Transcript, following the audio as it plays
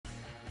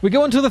We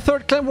go into the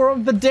third clan war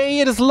of the day.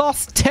 It is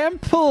Lost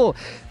Temple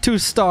to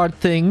start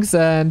things,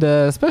 and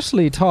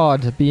especially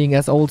Todd, being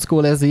as old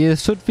school as he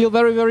is, should feel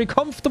very, very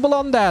comfortable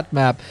on that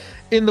map.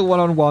 In the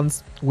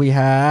one-on-ones, we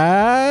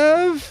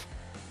have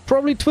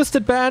probably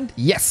Twisted Band,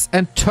 yes,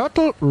 and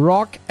Turtle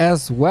Rock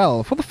as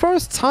well. For the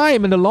first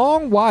time in a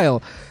long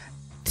while,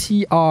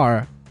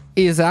 TR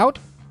is out.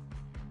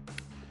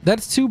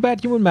 That's two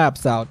bad human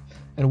maps out,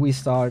 and we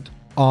start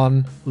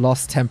on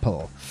Lost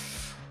Temple.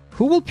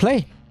 Who will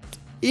play?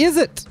 Is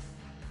it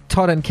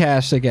Todd and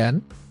Cash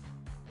again?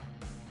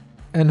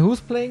 And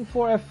who's playing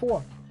for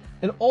F4?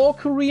 An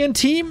all-Korean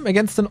team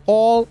against an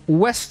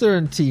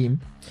all-Western team.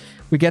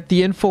 We get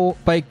the info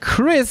by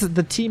Chris,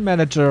 the team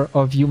manager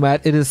of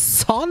uMaD. It is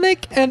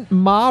Sonik and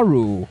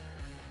Maru.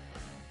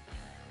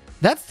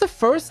 That's the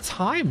first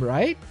time,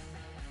 right?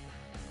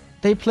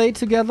 They play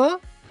together?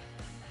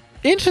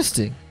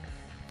 Interesting.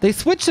 They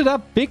switch it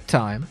up big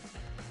time.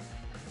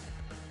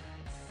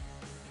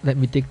 Let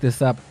me dig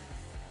this up.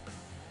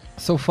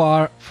 So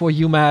far for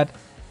uMaD,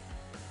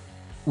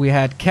 we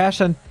had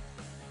Cash and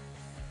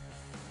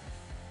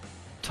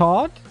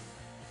Todd.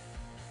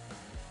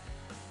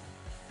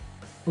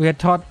 We had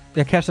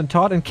Cash and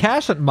Todd, and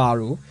Cash and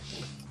Maru.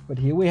 But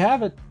here we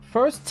have it.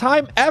 First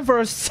time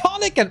ever,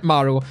 Sonik and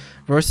Maru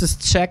versus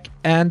Check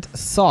and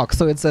Sock.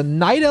 So it's a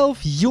Night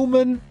Elf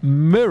human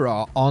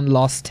mirror on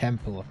Lost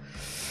Temple.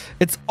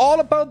 It's all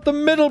about the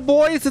middle,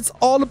 boys. It's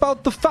all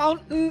about the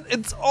fountain.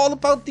 It's all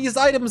about these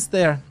items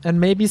there.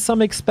 And maybe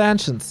some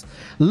expansions.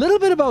 A little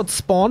bit about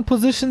spawn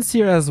positions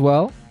here as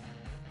well.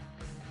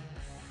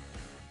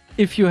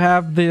 If you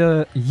have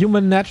the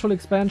human natural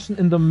expansion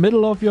in the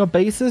middle of your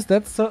bases,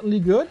 that's certainly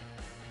good.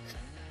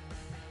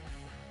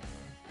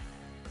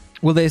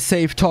 Will they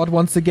save Todd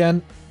once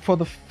again for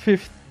the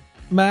 5th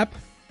map?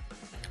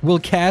 Will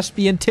Cash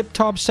be in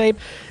tip-top shape?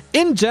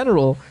 In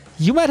general,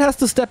 uMaD has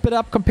to step it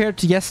up compared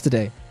to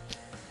yesterday.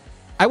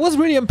 I was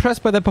really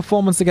impressed by their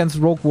performance against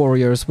Rogue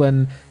Warriors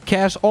when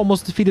Cash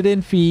almost defeated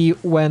Infi,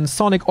 when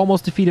Sonik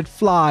almost defeated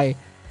Fly.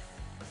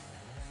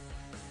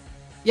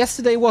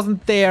 Yesterday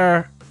wasn't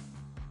their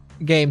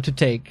game to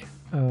take,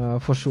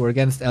 for sure.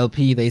 Against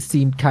LP, they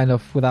seemed kind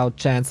of without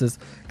chances.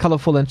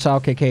 Colorful and Chao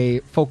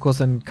KK, Focus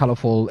and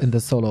Colorful in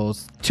the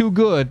solos. Too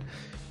good.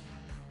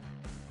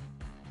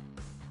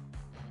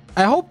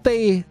 I hope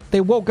they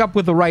woke up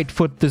with the right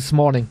foot this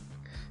morning,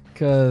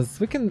 because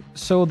we can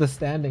show the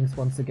standings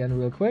once again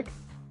real quick.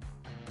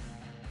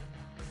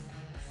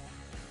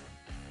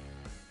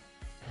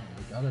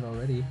 Got it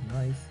already.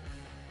 Nice.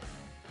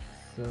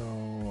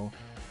 So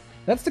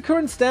that's the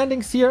current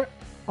standings here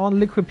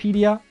on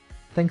Liquipedia.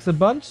 Thanks a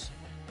bunch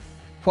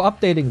for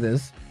updating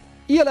this.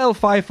 ELL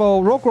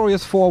 5-0, Rogue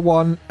Warriors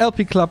 4-1,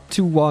 LP Club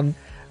 2-1.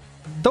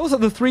 Those are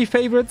the 3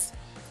 favorites.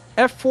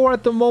 F4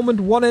 at the moment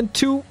 1 and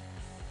 2.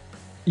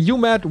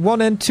 uMaD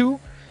 1 and 2.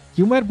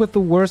 uMaD with the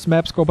worst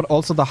map score, but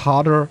also the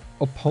harder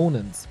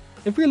opponents.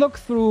 If we look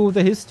through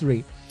the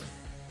history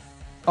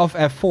of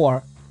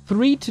F4,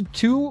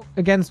 3-2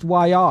 against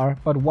YR,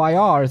 but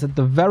YR is at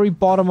the very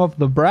bottom of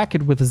the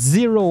bracket with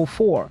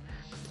 0-4.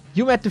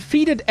 uMaD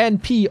defeated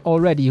NP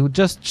already, who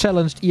just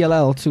challenged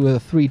ELL to a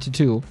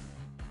 3-2.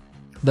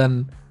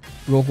 Then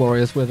Rogue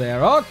Warriors were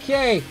there.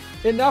 Okay,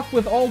 enough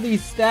with all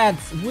these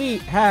stats. We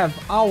have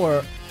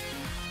our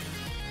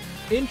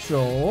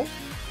intro,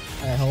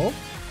 I hope.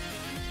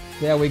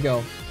 There we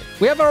go.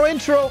 We have our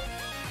intro.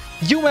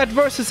 uMaD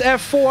versus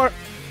F4.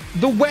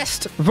 The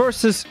West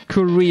versus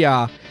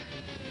Korea.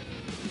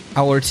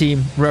 Our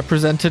team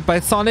represented by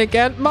Sonik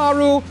and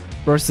Maru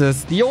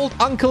versus the old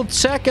Uncle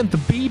Check and the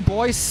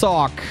B-Boy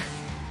Sock.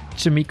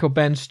 Chaemiko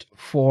benched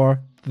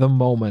for the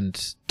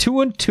moment.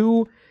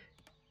 2-2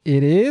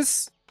 it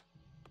is.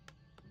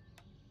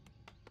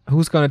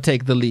 Who's gonna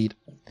take the lead?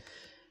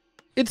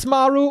 It's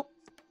Maru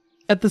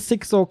at the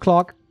 6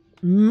 o'clock.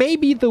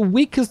 Maybe the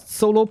weakest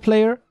solo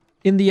player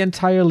in the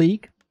entire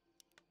league.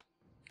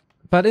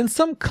 But in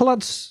some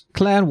clutch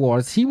clan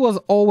wars, he was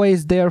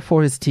always there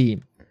for his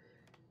team.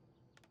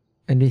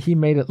 And he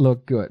made it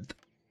look good.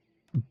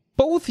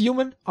 Both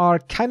human are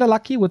kind of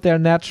lucky with their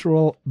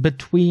natural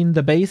between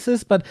the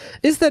bases, but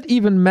is that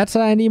even meta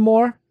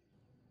anymore?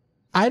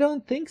 I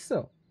don't think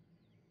so.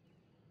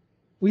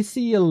 We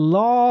see a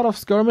lot of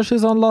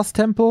skirmishes on Lost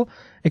Temple,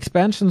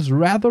 expansions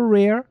rather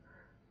rare,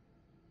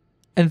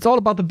 and it's all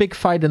about the big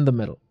fight in the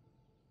middle.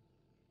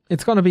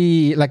 It's gonna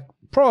be like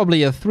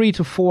probably a 3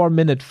 to 4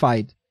 minute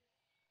fight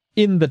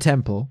in the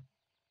temple.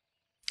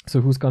 So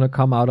who's gonna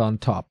come out on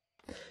top?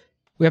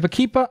 We have a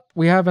Keeper,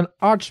 we have an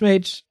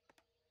Archmage,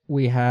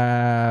 we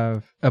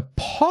have a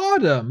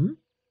Podum,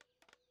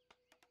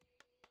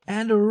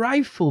 and a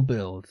Rifle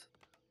build.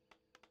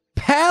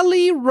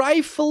 Pally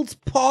Rifles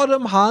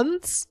Podum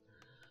Hunts?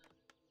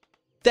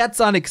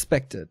 That's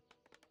unexpected.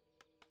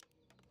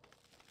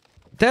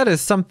 That is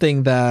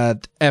something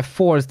that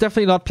F4 is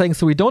definitely not playing,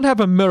 so we don't have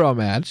a mirror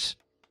match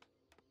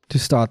to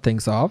start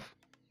things off.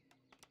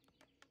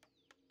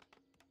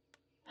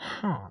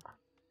 Huh.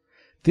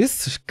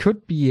 This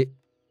could be...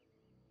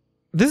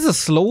 This is a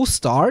slow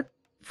start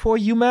for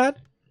uMaD,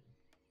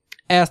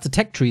 as the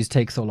tech trees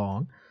take so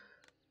long.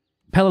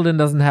 Paladin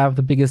doesn't have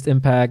the biggest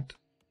impact.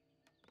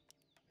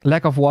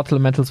 Lack of water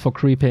elementals for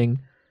creeping.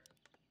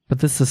 But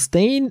the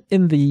sustain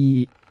in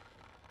the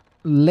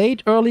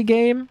late early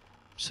game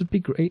should be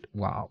great.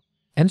 Wow.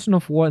 Engine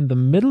of War in the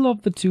middle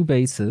of the two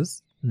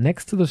bases,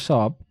 next to the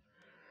shop.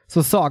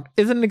 So Sok,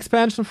 is it an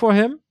expansion for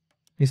him?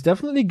 He's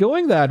definitely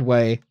going that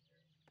way.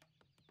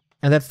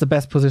 And that's the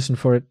best position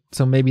for it,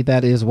 so maybe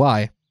that is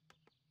why.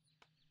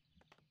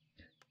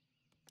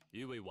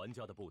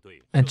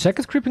 And Check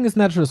is creeping his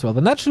natural as well.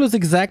 The natural is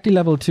exactly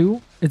level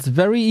 2. It's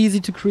very easy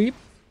to creep.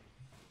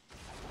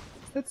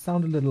 That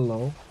sound a little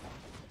low.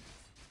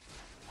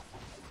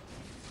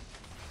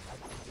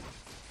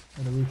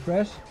 Gonna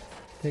refresh.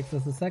 Takes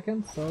us a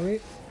second, sorry.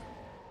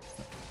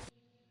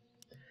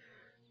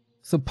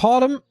 So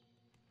Potom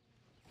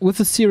with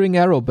the Searing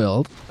Arrow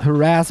build,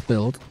 Harass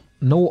build,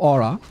 no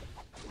aura.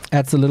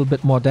 Adds a little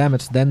bit more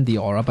damage than the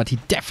aura, but he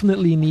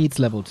definitely needs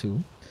level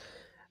 2.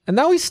 And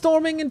now he's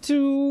storming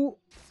into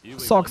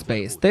Sok's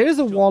base. There is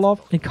a wall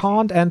off, he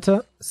can't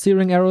enter.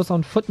 Searing Arrows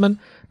on Footman.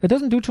 That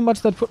doesn't do too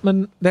much, that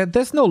Footman.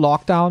 There's no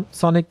lockdown.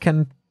 Sonik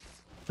can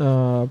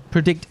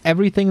predict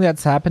everything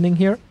that's happening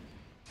here.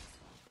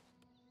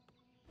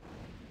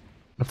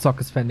 But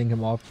Sok is fending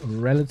him off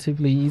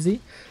relatively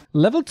easy.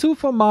 Level 2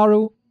 for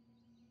Maru.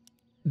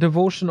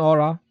 Devotion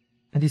Aura.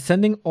 And he's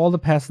sending all the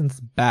peasants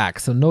back.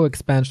 So no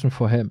expansion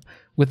for him.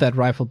 With that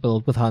rifle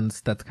build with Hunts,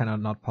 that's kind of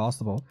not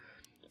possible.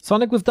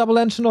 Sonik with double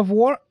Engine of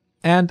War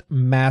and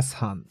Mass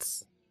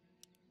Hunts.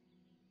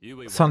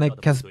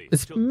 Sonik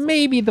is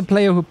maybe the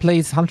player who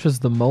plays Huntress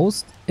the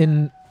most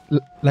in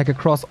like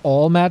across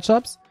all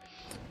matchups.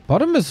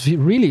 Bottom is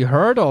really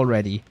hurt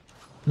already.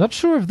 Not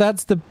sure if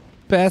that's the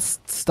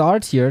best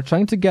start here.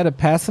 Trying to get a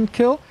peasant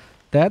kill.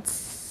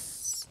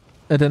 That's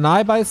a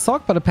deny by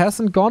Sok, but a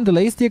peasant gone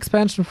delays the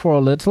expansion for a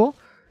little.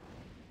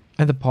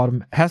 And the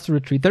bottom has to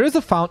retreat. There is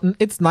a fountain.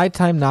 It's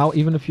nighttime now,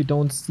 even if you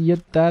don't see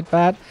it that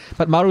bad.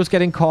 But Maru's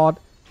getting caught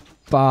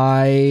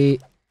by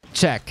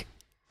Check.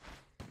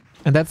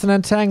 And that's an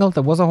entangle.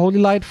 There was a Holy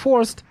Light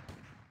forced.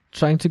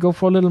 Trying to go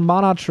for a little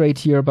mana trade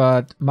here,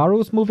 but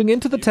Maru's moving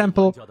into the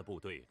temple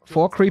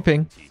for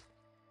creeping.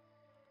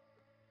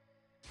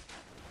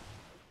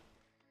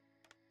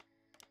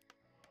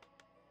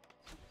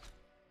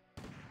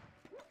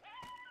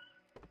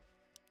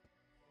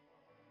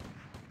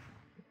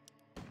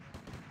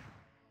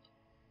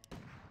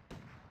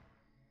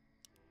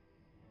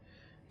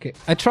 Okay,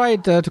 I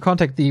tried to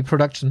contact the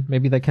production.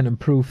 Maybe they can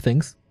improve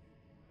things.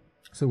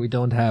 So we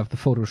don't have the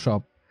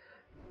Photoshop.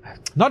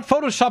 Not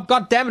Photoshop,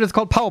 god damn it, it's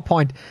called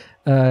PowerPoint.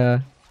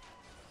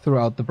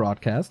 Throughout the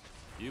broadcast.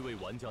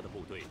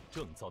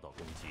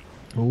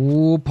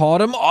 Oh,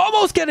 Potom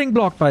almost getting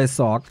blocked by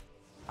Sok.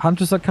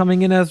 Hunters are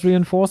coming in as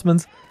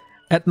reinforcements.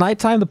 At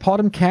nighttime, the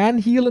Potom can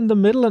heal in the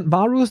middle and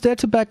Maru is there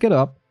to back it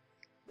up.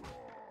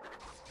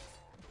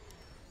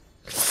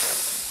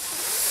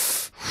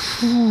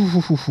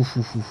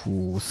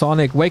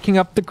 Sonik waking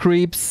up the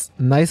creeps.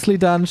 Nicely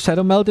done.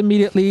 Shadow Melt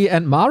immediately.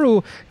 And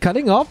Maru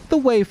cutting off the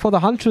way for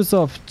the Huntress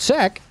of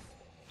Check.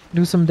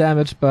 Do some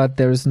damage, but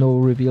there is no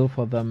reveal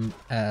for them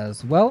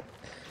as well.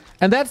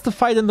 And that's the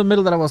fight in the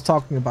middle that I was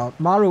talking about.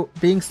 Maru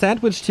being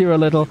sandwiched here a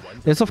little.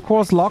 There's of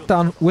course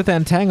lockdown with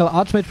Entangle.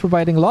 Archmage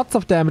providing lots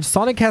of damage.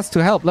 Sonik has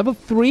to help. Level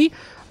 3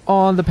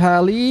 on the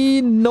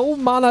Pally. No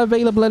mana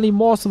available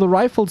anymore, so the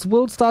rifles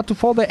will start to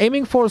fall. They're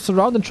aiming for a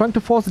surround and trying to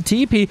force a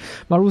TP.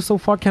 Maru so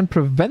far can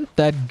prevent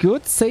that.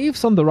 Good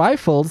saves on the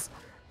rifles.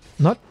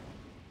 Not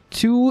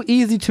too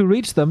easy to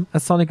reach them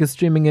as Sonik is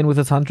streaming in with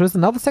his Huntress.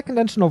 And now the second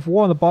Engine of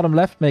War on the bottom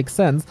left makes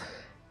sense.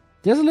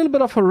 There's a little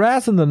bit of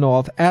harass in the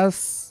north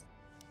as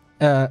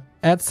at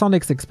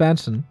Sonic's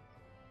expansion.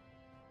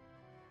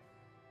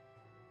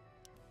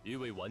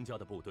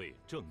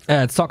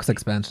 At Sok's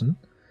expansion.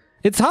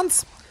 It's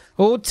Hunts.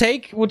 Oh,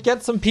 Take would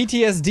get some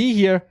PTSD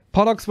here.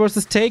 Pollux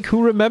versus Take,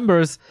 who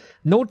remembers?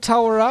 No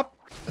tower up,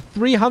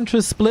 3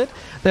 Huntress split.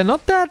 They're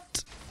not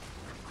that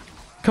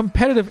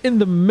competitive in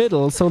the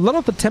middle, so a lot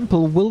of the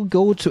temple will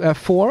go to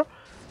F4.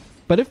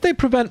 But if they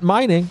prevent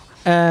mining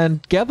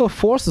and gather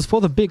forces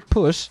for the big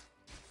push,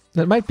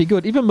 that might be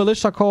good. Even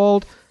Militia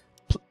called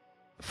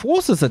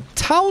forces a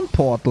town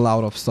portal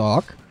out of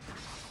Sok.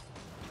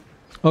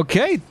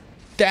 Okay,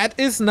 that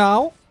is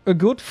now a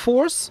good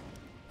force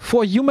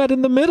for uMaD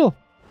in the middle.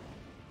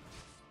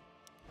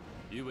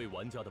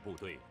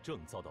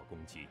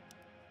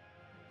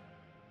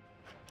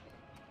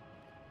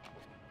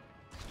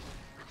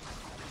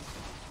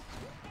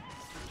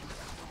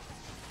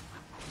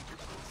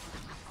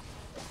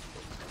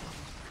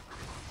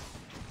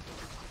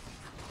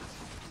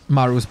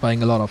 Maru's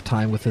buying a lot of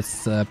time with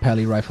his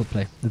Pally rifle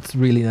play. It's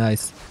really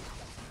nice.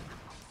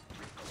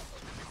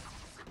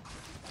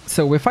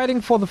 So we're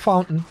fighting for the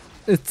fountain.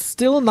 It's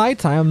still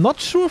nighttime. I'm not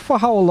sure for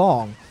how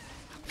long.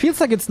 Feels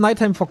like it's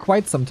nighttime for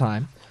quite some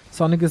time.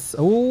 Sonik is,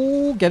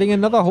 getting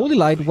another Holy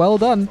Light. Well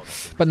done.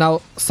 But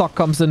now Sok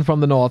comes in from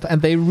the north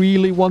and they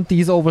really want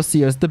these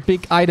Overseers. The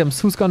big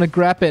items. Who's gonna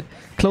grab it?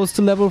 Close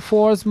to level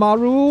 4 is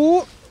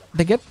Maru.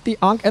 They get the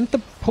Ankh and the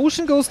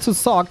potion goes to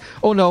Sok.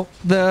 Oh no,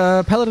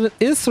 the Paladin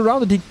is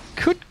surrounded. He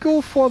could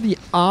go for the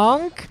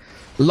Ankh.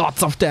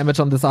 Lots of damage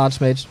on this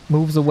Archmage.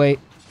 Moves away.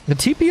 The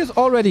TP is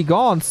already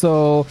gone,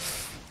 so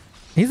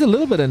he's a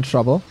little bit in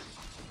trouble.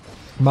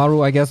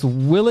 Maru, I guess,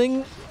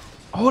 willing...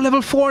 Oh,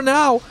 level 4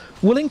 now!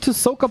 Willing to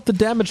soak up the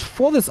damage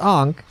for this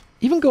Ankh.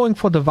 Even going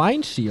for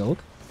Divine Shield.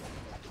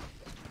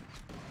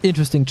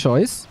 Interesting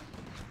choice.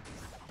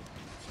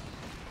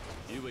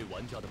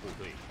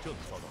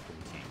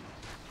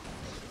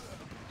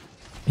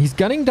 He's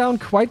gunning down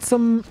quite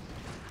some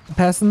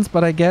peasants,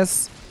 but I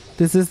guess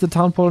this is the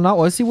Town Portal now.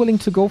 Or is he willing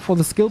to go for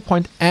the skill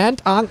point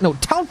and Ankh? No,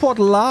 Town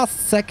Portal last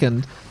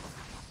second.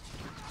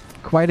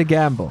 Quite a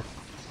gamble.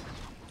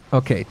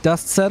 Okay,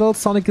 dust settled.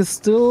 Sonik is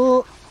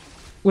still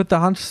with the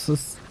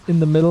hunches in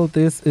the middle.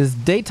 This is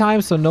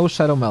daytime, so no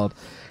Shadow Melt.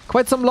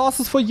 Quite some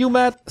losses for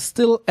uMaD.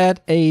 Still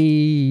at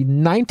a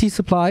 90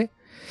 supply.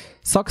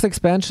 Soc's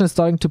expansion is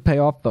starting to pay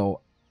off though.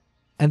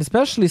 And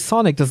especially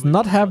Sonik does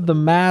not have the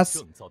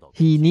mass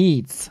he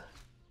needs.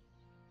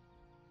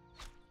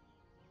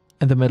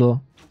 And the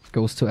middle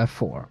goes to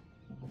F4.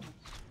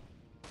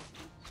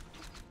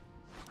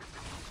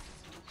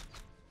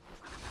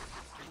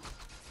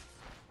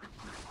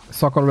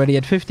 Soc already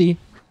at 50.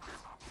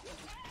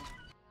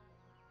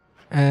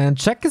 And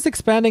Czech is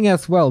expanding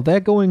as well. They're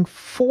going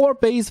 4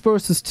 base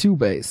versus 2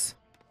 base.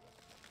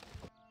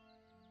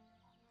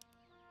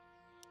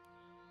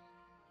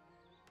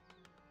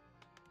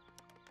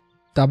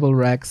 Double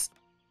Rex,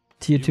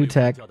 tier 2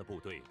 tech.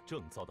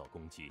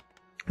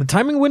 The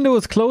timing window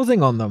is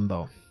closing on them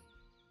though.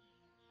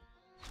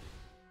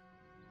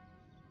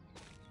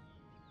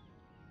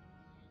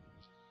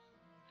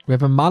 We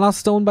have a Mana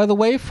Stone, by the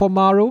way, for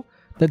Maru.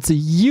 That's a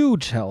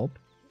huge help.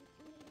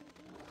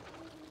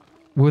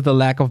 With a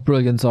lack of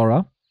Brilliance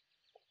Aura.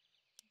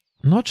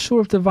 Not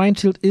sure if Divine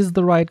Shield is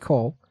the right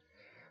call.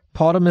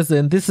 Potom is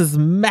in. This is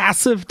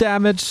massive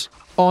damage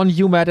on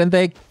uMaD, and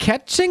they're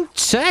catching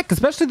Czech.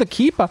 Especially the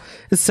Keeper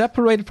is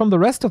separated from the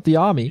rest of the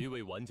army.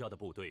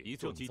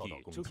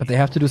 But they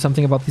have to do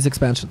something about these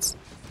expansions.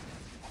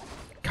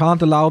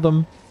 Can't allow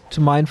them to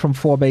mine from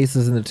 4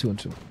 bases in a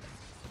 2-2.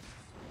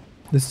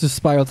 This just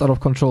spirals out of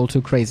control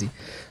too crazy.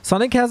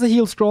 Sonik has a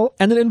heal scroll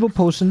and an invo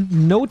potion.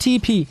 No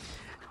TP.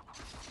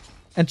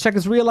 And Czech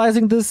is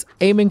realizing this,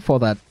 aiming for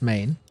that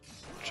main.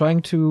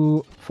 Trying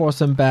to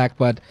force him back,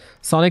 but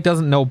Sonik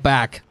doesn't know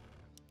back.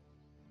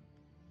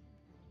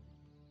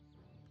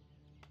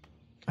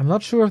 I'm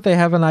not sure if they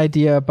have an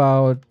idea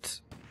about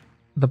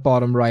the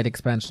bottom right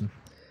expansion.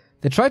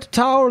 They try to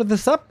tower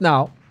this up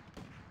now.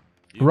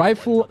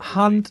 Rifle,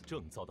 hunt,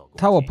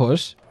 tower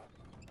push.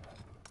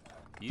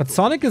 But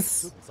Sonik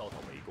is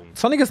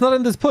not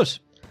in this push.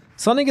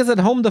 Sonik is at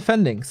home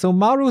defending. So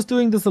Maru is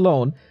doing this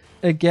alone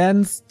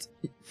against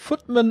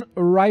Footman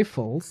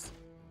Rifles.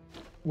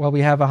 Well,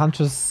 we have a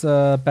Huntress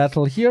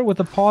battle here with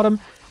the Potom.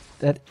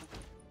 That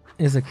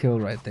is a kill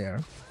right there.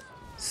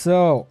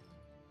 So,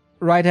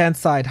 right hand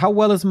side. How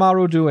well is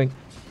Maru doing?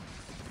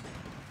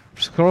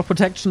 Scroll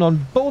protection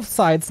on both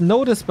sides.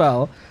 No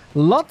dispel.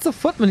 Lots of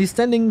footmen. He's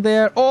standing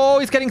there. Oh,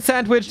 he's getting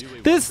sandwiched.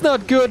 This is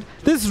not good.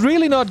 This is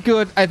really not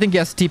good. I think he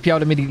has to TP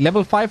out immediately.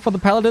 Level 5 for the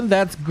Paladin.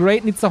 That's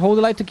great. Needs a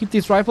Holy Light to keep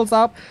these rifles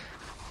up.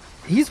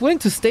 He's willing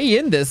to stay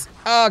in this.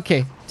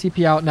 Okay,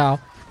 TP out now.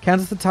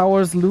 Cancels the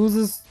towers.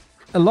 Loses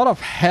a lot of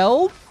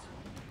health.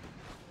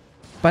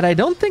 But I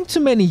don't think too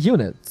many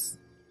units.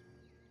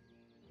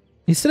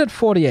 He's still at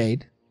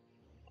 48.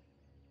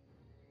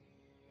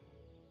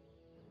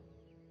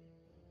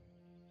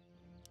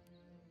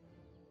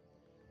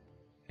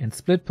 And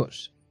split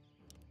push.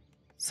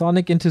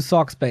 Sonik into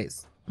Soc's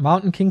base.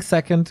 Mountain King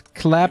second.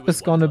 Clap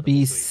is gonna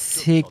be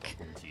sick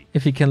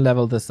if he can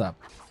level this up.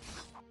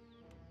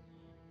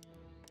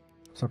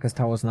 Soc has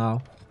towers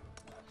now.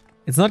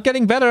 It's not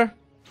getting better.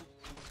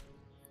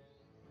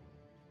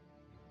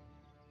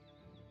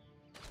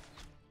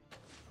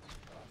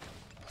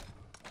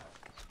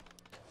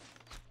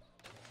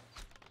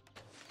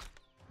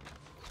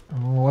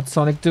 Oh, what's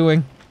Sonik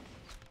doing?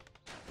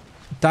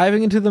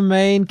 Diving into the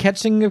main,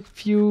 catching a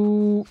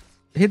few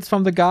hits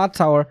from the guard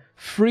tower.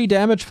 Free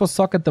damage for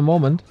Soc at the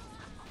moment.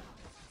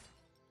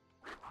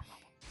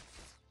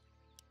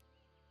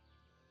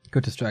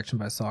 Good distraction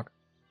by Soc.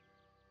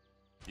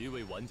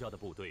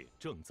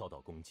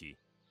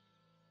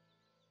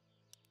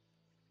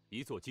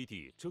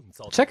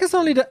 Czech is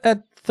only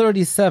at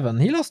 37.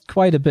 He lost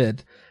quite a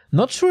bit.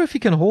 Not sure if he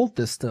can hold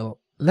this still.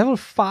 Level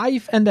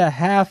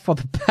 5.5 for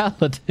the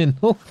Paladin.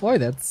 Oh boy,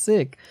 that's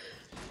sick.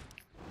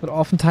 But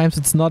oftentimes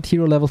it's not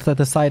hero levels that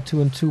decide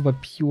 2 and 2,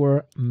 but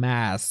pure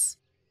mass.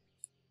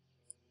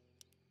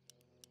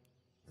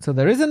 So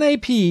there is an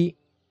AP.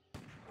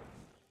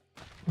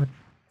 What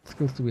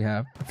skills do we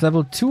have? It's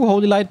level 2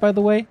 Holy Light, by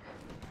the way.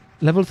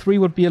 Level 3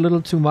 would be a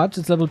little too much.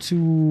 It's level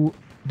 2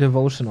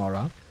 Devotion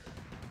Aura.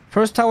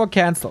 First tower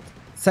cancelled.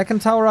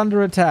 Second tower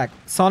under attack.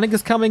 Sonik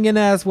is coming in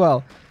as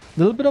well. A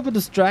little bit of a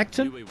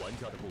distraction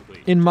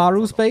in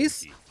Maru's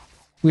base.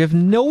 We have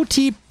no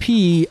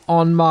TP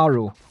on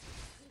Maru.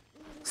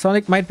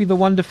 Sonik might be the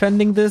one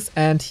defending this,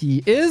 and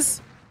he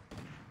is.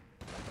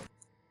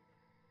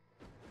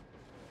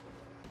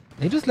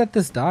 They just let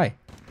this die.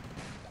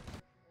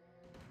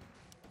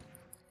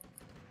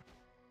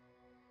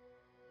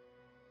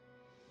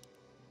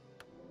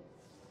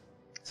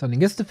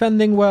 Sonik is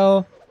defending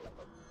well.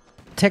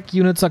 Tech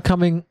units are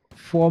coming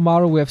for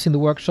Maru. We have seen the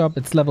workshop.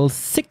 It's level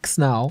 6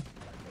 now.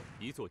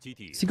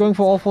 Is he going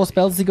for all 4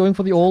 spells? Is he going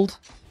for the ult?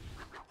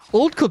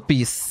 Ult could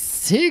be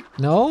sick,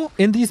 no?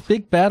 In these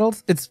big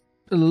battles, it's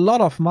a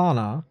lot of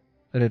mana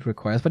that it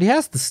requires. But he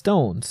has the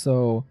stone,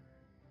 so...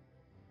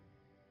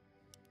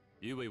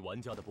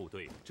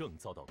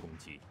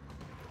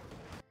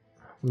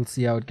 We'll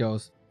see how it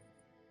goes.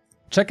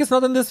 Check is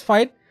not in this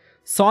fight.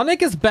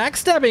 Sonik is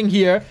backstabbing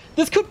here.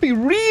 This could be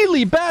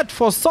really bad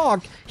for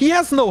Sok. He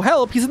has no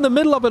help. He's in the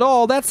middle of it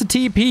all. That's a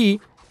TP.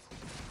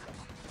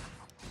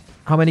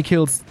 How many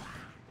kills?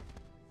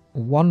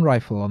 1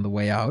 rifle on the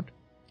way out.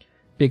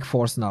 Big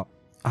force now.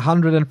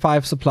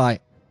 105 supply.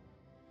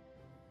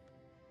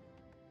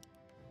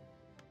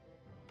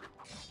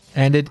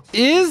 And it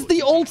is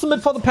the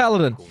ultimate for the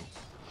Paladin.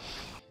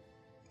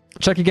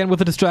 Check again with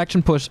the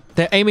distraction push.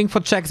 They're aiming for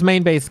Check's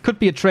main base. Could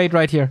be a trade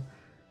right here.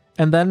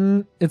 And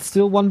then it's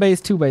still 1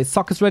 base, 2 base.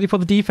 Sok is ready for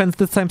the defense.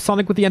 This time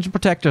Sonik with the engine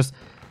protectors.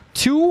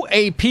 2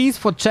 APs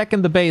for Check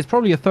in the base.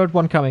 Probably a 3rd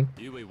one coming.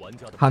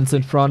 Hunts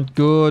in front.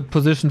 Good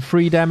position.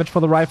 Free damage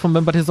for the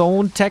rifleman. But his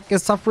own tech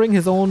is suffering.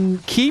 His own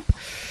keep.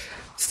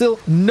 Still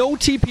no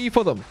TP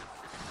for them.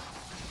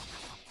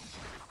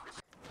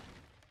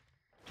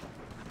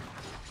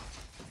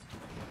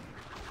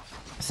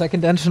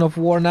 Second engine of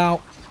war now.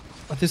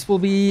 But this will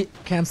be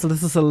cancelled.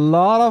 This is a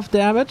lot of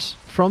damage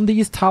from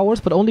these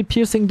towers, but only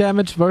piercing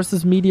damage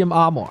versus medium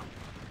armor.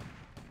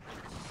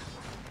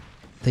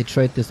 They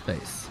trade this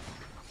base.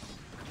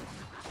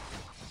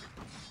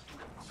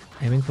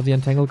 Aiming for the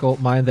entangled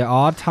gold mine. There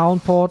are town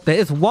port. There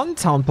is 1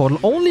 town portal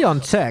only on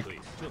Check.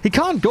 He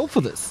can't go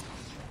for this.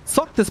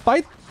 Sok,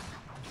 despite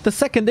the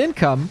second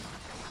income,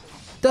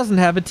 doesn't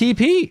have a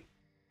TP.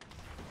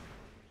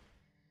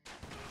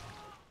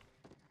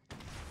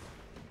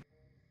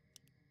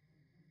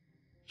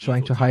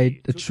 Trying to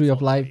hide the tree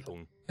of life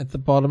at the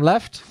bottom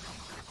left.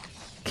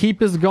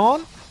 Keep is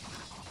gone.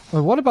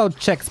 Well, what about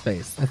Check's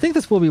base? I think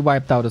this will be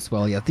wiped out as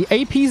well. Yeah, the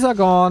APs are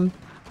gone.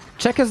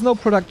 Check has no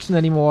production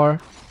anymore.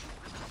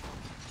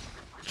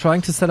 Trying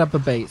to set up a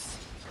base.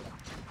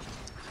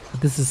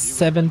 But this is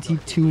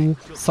 72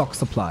 Sok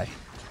supply.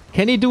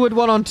 Can he do it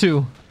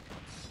 1-on-2?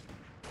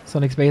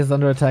 Sonic's base is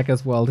under attack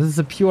as well. This is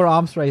a pure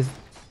arms race.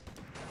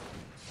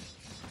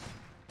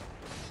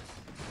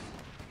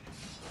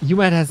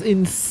 uMaD has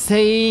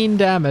insane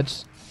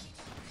damage.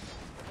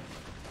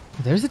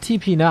 There's a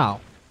TP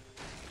now.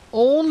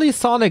 Only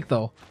Sonik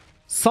though.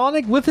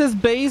 Sonik with his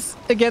base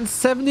against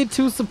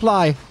 72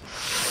 supply.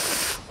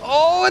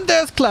 Oh, and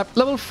there's Clap.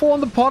 Level 4 on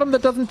the bottom.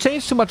 That doesn't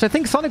change too much. I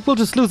think Sonik will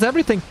just lose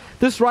everything.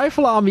 This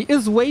rifle army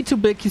is way too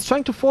big. He's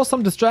trying to force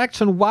some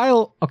distraction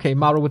while... Okay,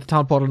 Maru with the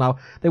town portal now.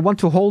 They want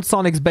to hold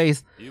Sonic's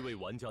base.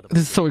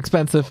 This is so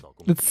expensive.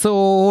 It's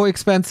so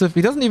expensive.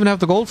 He doesn't even have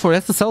the gold for it. He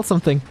has to sell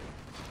something.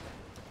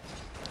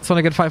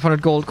 Sonik at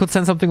 500 gold. Could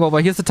send something over.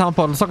 Here's the town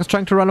portal. Sok is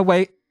trying to run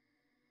away.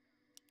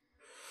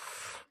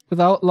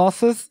 Without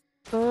losses.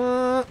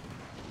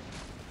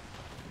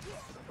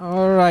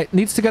 Alright.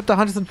 Needs to get the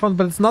hunters in front,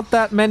 but it's not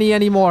that many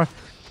anymore.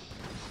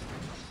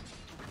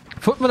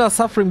 Footmen are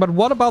suffering, but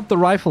what about the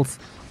rifles?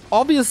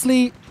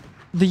 Obviously,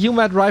 the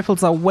uMaD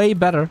rifles are way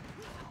better.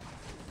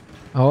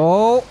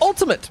 Oh,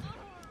 ultimate!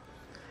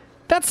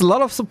 That's a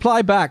lot of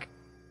supply back.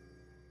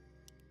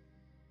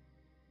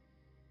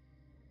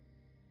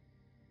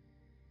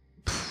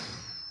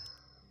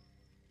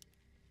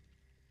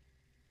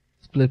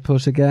 Split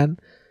push again.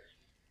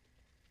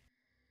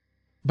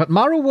 But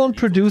Maru won't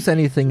produce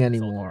anything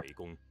anymore.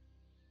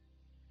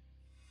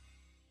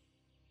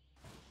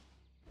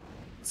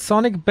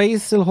 Sonik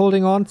base still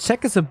holding on.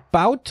 Check is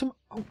about to...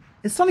 Oh,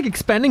 is Sonik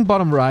expanding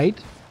bottom right?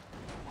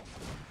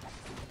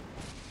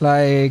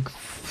 Like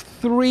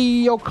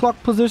 3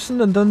 o'clock position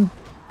and then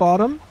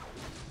bottom?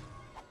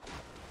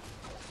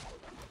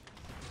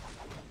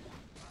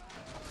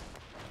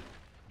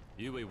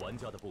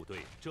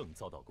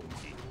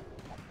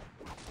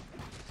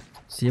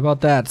 See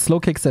about that. Slow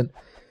kicks in.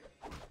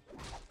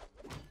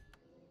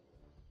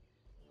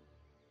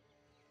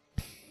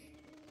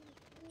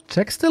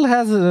 Check still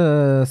has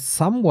a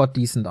somewhat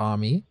decent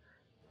army.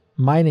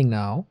 Mining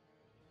now.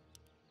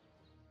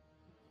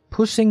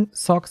 Pushing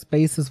Sok's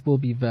bases will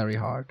be very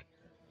hard.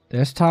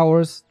 There's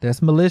towers, there's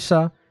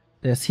militia,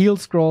 there's heal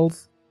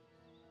scrolls.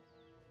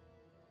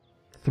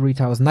 3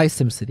 towers.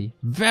 Nice SimCity.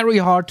 Very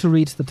hard to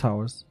reach the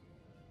towers.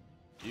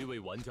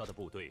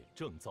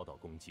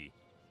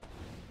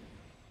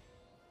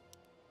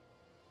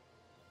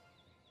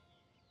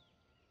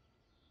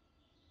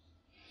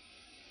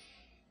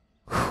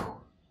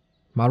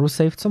 Maru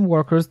saved some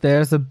workers.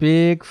 There's a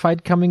big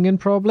fight coming in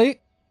probably.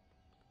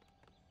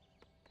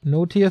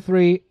 No tier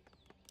 3.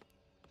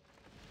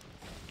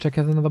 Check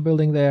has another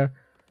building there.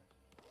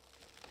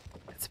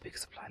 It's a big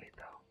supply lead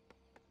though.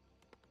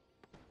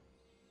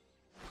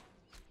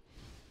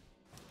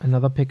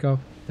 Another pickup.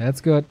 That's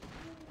good.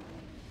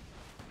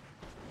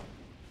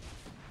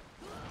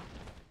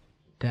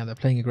 Damn, they're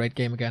playing a great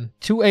game again.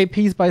 2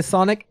 APs by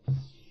Sonik.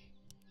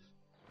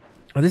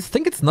 I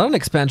think it's not an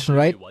expansion,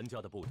 right?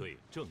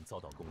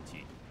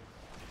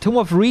 Tomb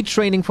of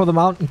Retraining for the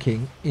Mountain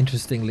King,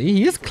 interestingly.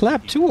 He is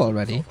clapped too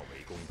already.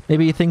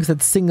 Maybe he thinks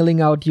that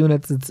singling out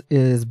units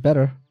is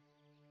better.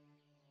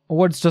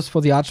 Or it's just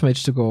for the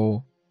Archmage to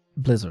go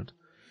Blizzard.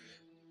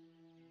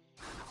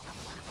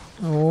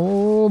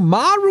 Oh,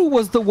 Maru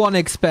was the one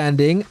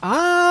expanding.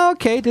 Ah,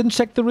 okay, didn't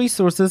check the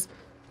resources.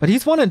 But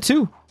he's 1 and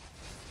 2.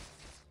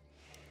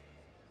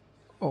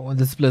 Oh, and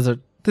this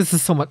Blizzard. This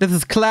is so much. This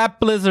is clap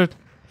Blizzard.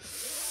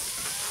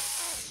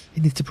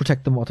 He needs to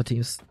protect the mortar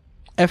teams.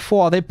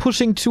 F4, they're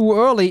pushing too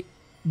early.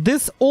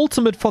 This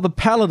ultimate for the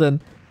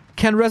Paladin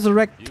can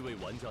resurrect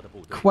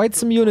quite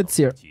some units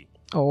here.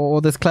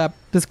 Oh, this clap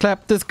is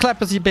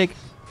big.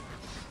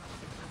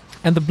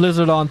 And the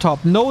Blizzard on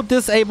top. No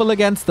disable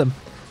against them.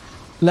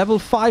 Level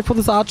 5 for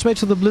this Archmage,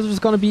 so the Blizzard is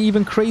going to be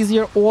even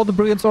crazier, or the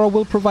Brilliance Aura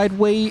will provide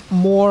way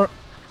more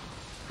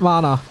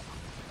mana.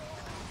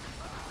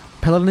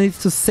 Paladin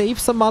needs to save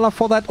some mana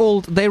for that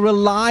ult. They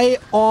rely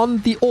on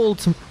the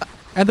ult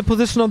and the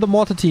position of the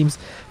mortar teams.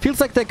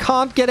 Feels like they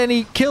can't get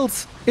any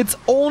kills. It's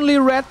only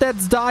red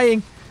that's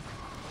dying.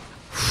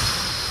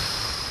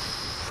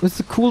 Is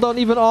the cooldown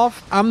even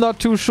off? I'm not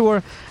too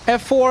sure.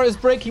 F4 is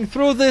breaking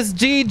through this.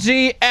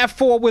 GG,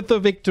 F4 with the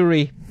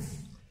victory.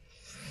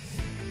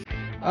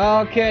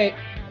 Okay,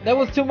 that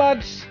was too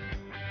much.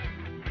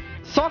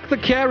 Sock the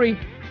carry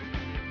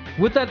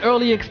with that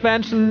early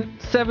expansion,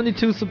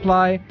 72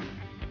 supply.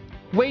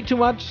 Way too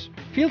much.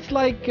 Feels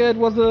like it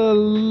was a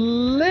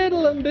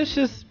little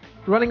ambitious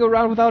running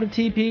around without a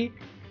TP.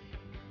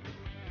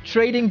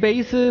 Trading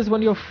bases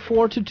when you're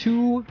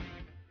 4-2.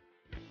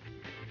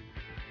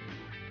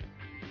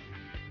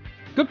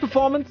 Good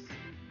performance,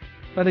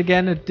 but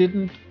again, it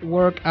didn't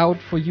work out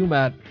for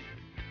uMaD.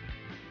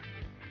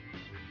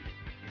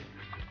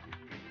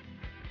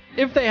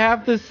 If they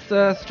have this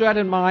strat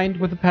in mind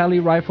with the Pally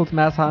Rifles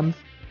mass hunts,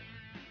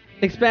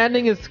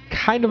 expanding is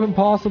kind of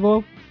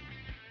impossible.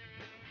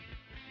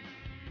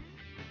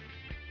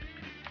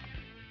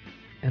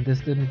 And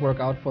this didn't work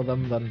out for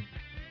them, then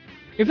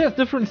if there's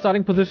different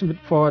starting position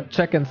for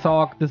Check and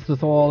Sock, this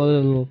is all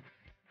a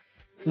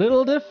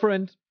little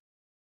different.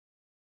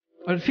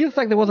 But it feels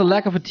like there was a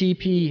lack of a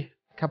TP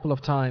a couple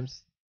of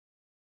times.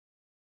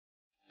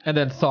 And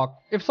then Sock,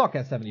 if Sock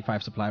has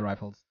 75 supply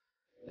rifles,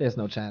 there's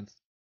no chance.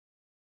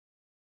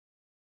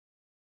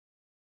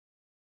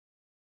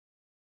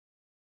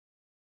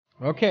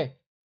 Okay.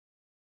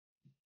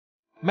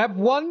 Map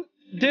 1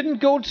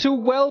 didn't go too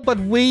well, but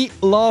we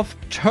love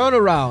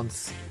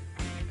turnarounds.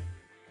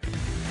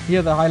 Here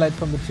are the highlights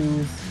from the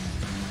 2s.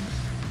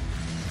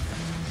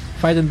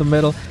 Fight in the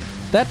middle.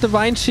 That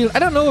Divine Shield, I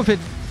don't know if it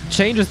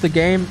changes the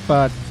game,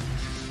 but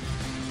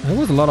there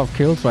was a lot of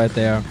kills right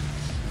there.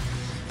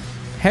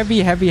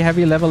 Heavy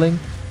leveling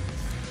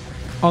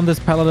on this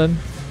Paladin.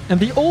 And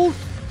the ult,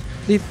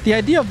 the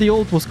idea of the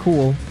ult was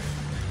cool.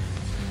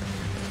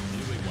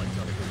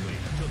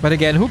 But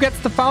again, who gets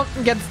the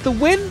fountain gets the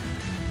win.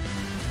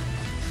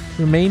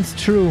 Remains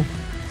true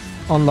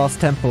on Lost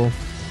Temple.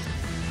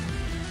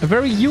 A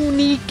very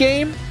unique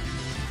game.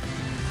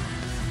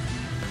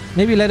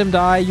 Maybe let him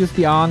die, use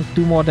the Ankh,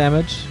 do more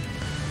damage.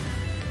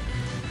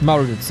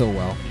 Maru did so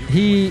well.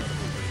 He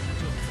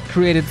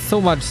created so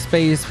much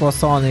space for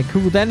Sonik,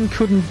 who then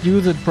couldn't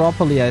use it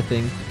properly, I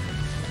think.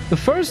 The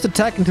first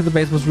attack into the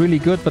base was really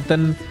good, but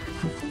then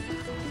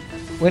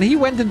when he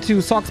went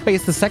into Sock's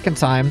base the second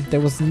time,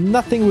 there was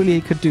nothing really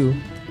he could do.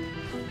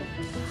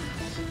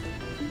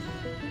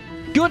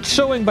 Good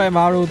showing by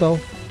Maru, though.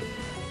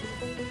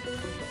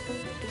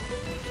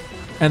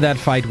 And that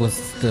fight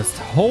was just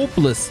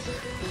hopeless.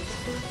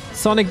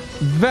 Sonik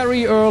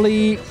very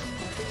early,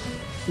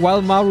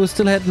 while Maru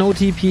still had no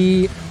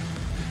TP.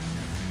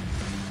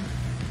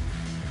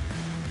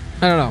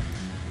 I don't know.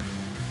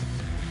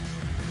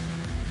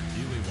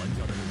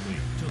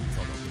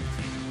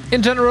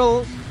 In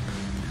general,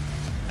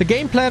 the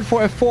game plan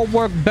for F4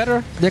 worked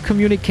better. Their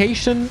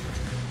communication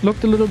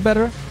looked a little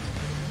better.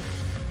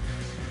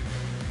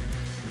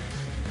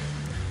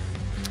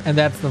 And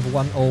that's the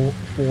 1-0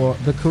 for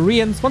the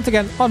Koreans. Once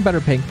again, on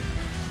better ping,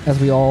 as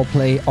we all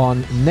play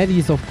on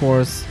Netties, of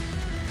course.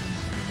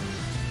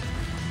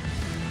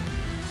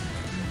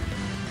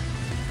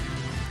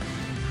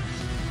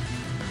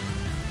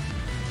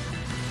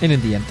 And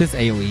in the end, this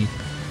AoE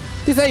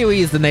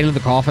is the nail in the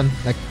coffin.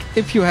 Like,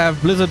 if you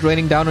have Blizzard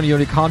raining down on you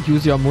and you can't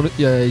use your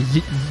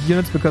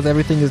units because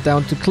everything is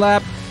down to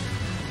clap,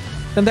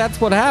 then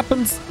that's what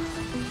happens.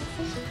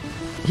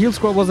 Heal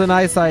scroll was a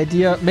nice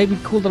idea. Maybe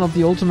cooldown of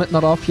the ultimate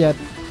not off yet.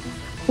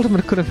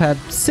 Ultimate could have had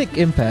sick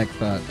impact,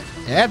 but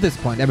at this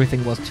point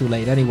everything was too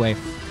late anyway.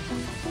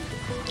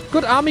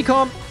 Good army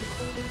comp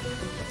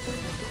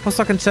for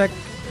Sock and Check.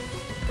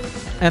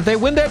 And they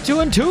win their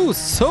 2-2.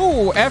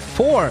 So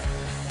F4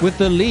 with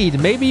the lead.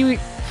 Maybe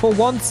for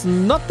once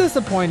not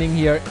disappointing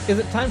here. Is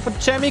it time for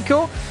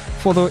Chaemiko?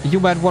 For the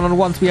uMaD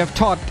 1-on-1s we have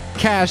Todd,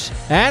 Cash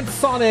and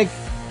Sonik.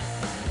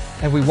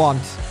 And we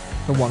want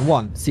the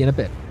 1-1. See you in a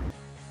bit.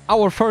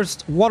 our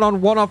first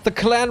one-on-one of the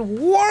clan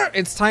war.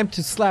 It's time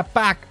to slap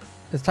back.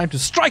 It's time to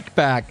strike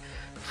back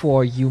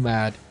for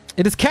uMaD.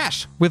 It is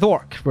Cash with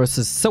Orc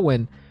versus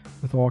Soin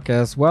with Orc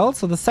as well.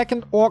 So the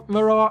second Orc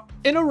mirror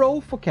in a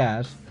row for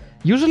Cash.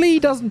 Usually he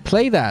doesn't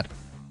play that.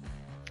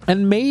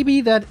 And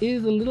maybe that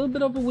is a little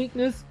bit of a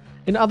weakness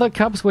in other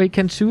cups where he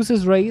can choose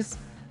his race,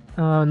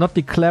 not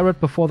declare it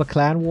before the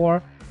clan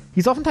war.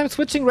 He's oftentimes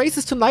switching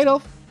races to Night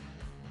Elf.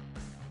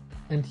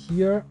 And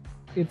here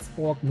it's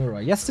Orc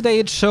mirror. Yesterday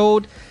it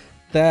showed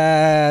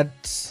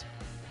that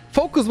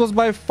Focus was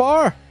by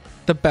far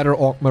the better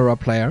Orc mirror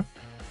player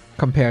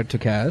compared to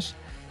Cash.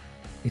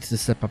 Needs to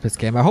step up his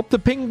game. I hope the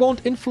ping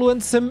won't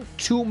influence him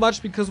too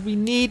much because we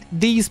need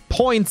these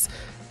points.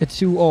 A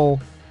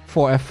 2-0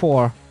 for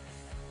F4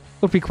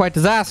 would be quite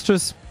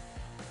disastrous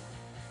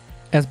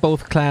as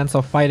both clans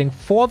are fighting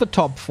for the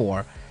top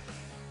 4.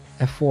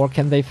 F4,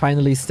 can they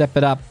finally step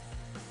it up?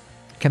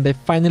 Can they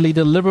finally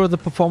deliver the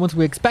performance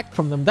we expect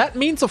from them? That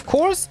means, of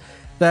course,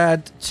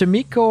 that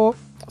Chaemiko,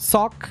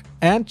 Sok,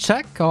 and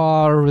Check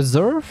are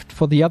reserved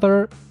for the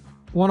other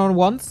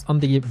one-on-ones. On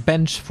the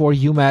bench for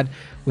uMaD,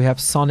 we have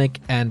Sonik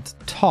and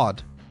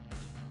Todd.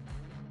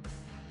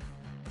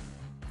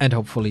 And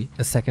hopefully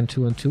a second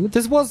 2-on-2.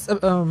 This was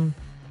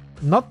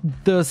not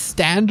the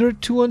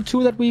standard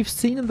 2-on-2 that we've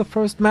seen in the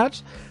first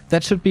match.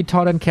 That should be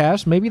Todd and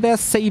Cash. Maybe they're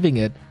saving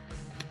it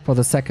for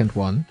the second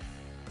one.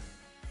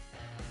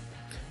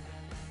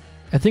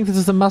 I think this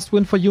is a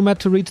must-win for uMaD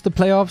to reach the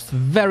playoffs.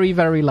 Very,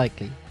 very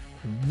likely.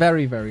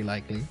 Very, very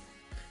likely.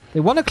 They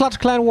won a clutch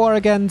clan war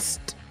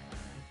against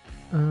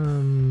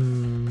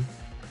NP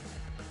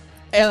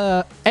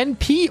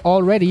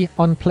already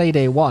on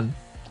Playday 1.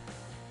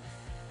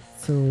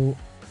 So,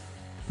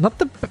 not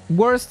the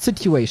worst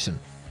situation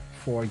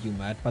for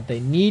uMaD, but they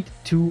need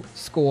to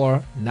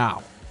score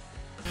now.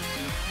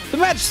 The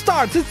match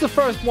starts. It's the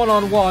first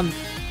one-on-one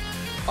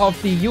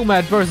of the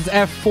uMaD versus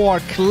F4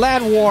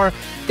 clan war.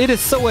 It is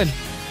Soin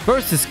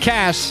versus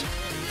Cash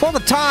for the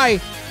tie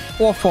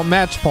or for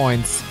match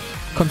points.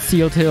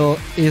 Concealed Hill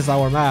is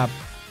our map.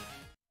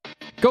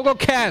 Go, go,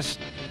 Cash!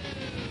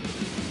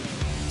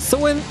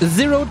 Soin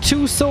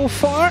 0-2 so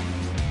far.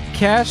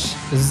 Cash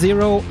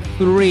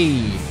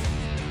 0-3.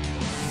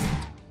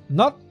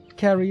 Not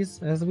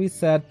carries, as we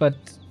said, but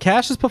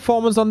Cash's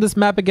performance on this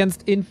map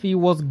against Infi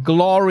was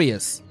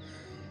glorious.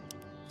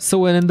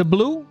 Soin in the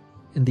blue,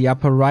 in the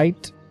upper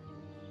right,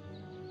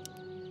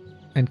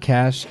 and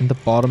Cash in the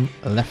bottom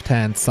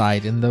left-hand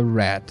side in the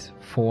red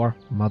for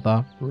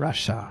Mother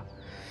Russia.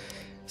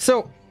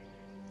 So,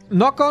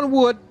 knock on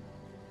wood,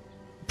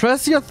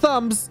 press your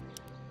thumbs.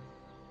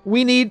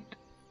 We need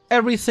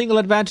every single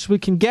advantage we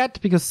can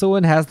get because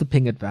Soin has the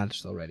ping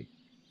advantage already.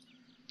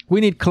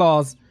 We need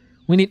claws.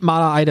 We need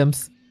mana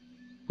items.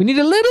 We need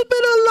a little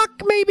bit of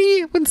luck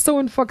maybe when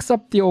Soin fucks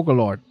up the Ogre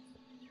Lord.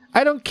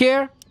 I don't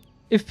care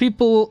if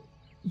people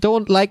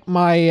don't like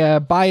my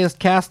biased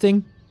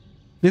casting.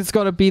 This is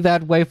gonna be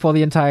that way for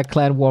the entire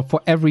clan war,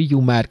 for every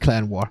uMaD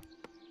clan war.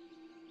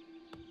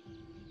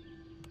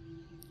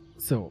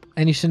 So,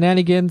 any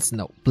shenanigans?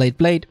 No. Blade,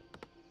 blade.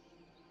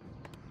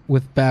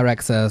 With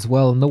barracks as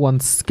well. No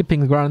one's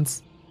skipping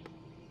grunts.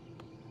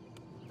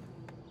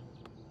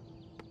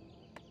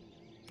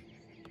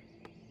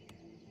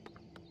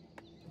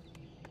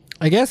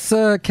 I guess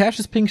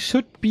Cash's ping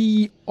should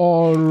be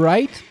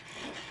alright.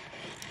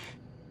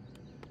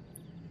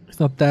 It's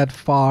not that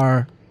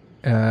far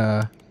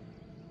in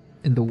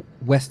the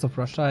west of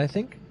Russia, I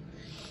think.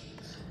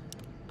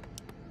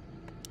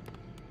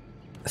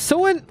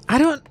 Soin,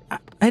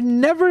 I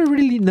never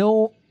really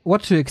know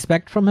what to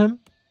expect from him.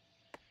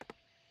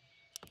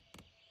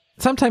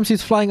 Sometimes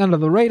he's flying under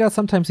the radar,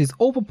 sometimes he's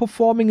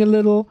overperforming a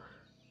little,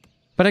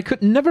 but I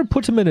could never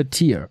put him in a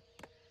tier.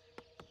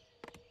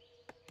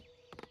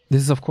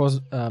 This is, of course,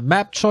 a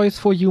map choice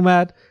for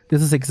uMaD.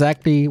 This is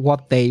exactly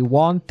what they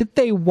want. Did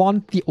they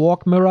want the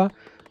Orc mirror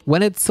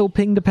when it's so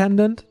ping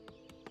dependent?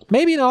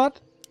 Maybe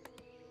not.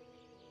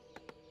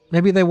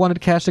 Maybe they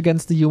wanted Cash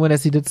against the human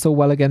as he did so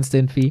well against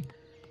Infi.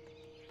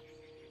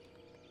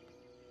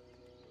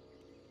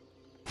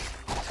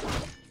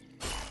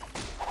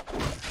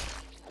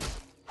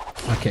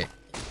 Okay.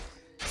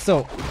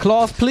 So,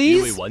 claws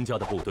please.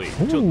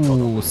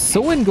 Ooh,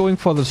 Soin going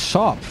for the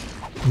shop.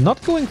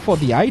 Not going for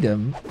the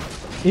item.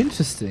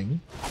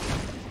 Interesting.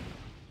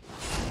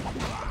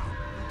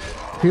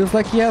 Feels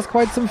like he has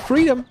quite some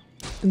freedom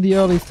in the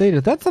early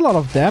stages. That's a lot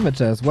of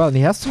damage as well. And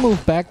he has to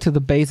move back to the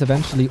base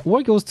eventually. Or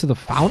he goes to the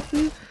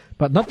fountain,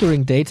 but not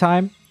during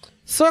daytime.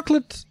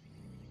 Circlet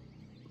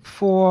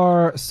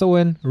for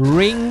Soin.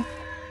 Ring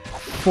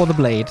for the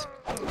blade.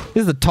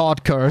 This is a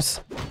Todd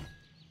curse.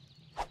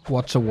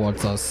 Watch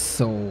awards are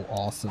so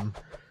awesome.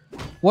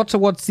 Watch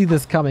awards see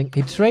this coming.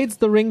 He trades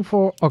the ring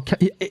for...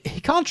 Okay,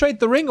 he can't trade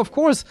the ring, of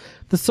course.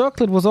 The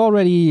circlet was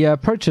already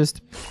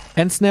purchased.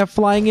 And Snare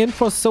flying in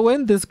for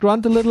Soin. This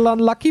grunt a little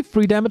unlucky.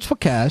 3 damage for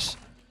Cash.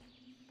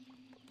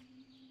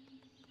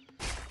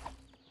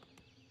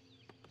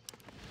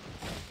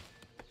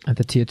 And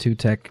the tier 2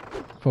 tech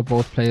for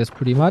both players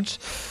pretty much.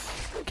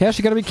 Cash,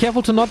 you gotta be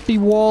careful to not be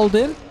walled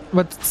in.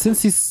 But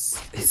since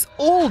he's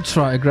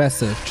ultra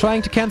aggressive,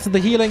 trying to cancel the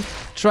healing,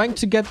 trying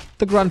to get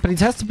the grunt, but he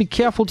has to be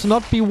careful to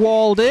not be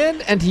walled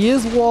in, and he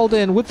is walled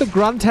in with the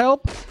grunt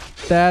help.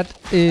 That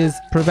is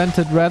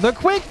prevented rather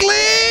quickly.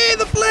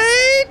 The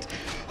blade!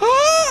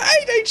 Oh,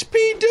 8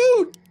 HP,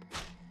 dude!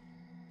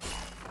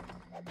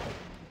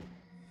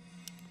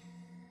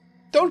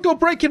 Don't go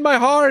breaking my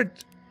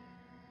heart!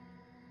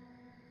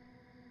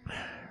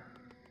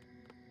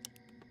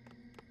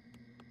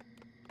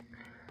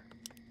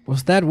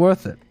 Was that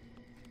worth it?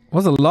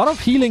 Was a lot of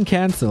healing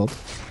cancelled.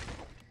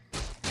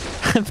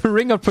 And the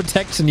Ring of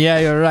Protection, yeah,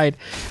 you're right.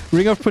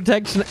 Ring of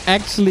Protection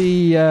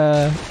actually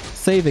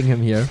saving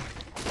him here.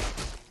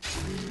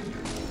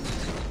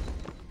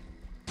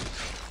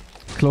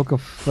 Cloak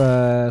of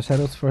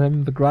Shadows for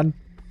him. The grunt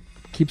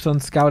keeps on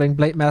scouting.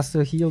 Blade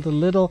Master healed a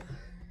little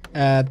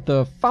at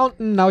the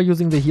fountain, now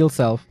using the heal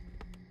self.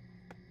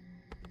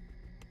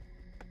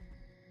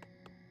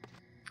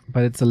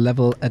 But it's a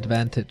level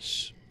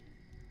advantage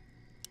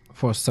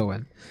for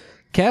Soin.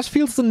 Cash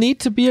feels the need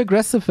to be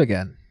aggressive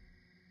again.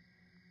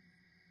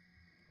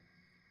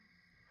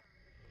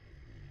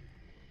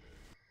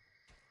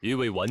 Is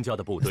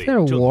there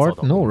a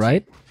ward? No,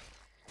 right?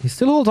 He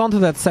still holds on to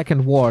that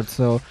second ward,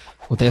 so...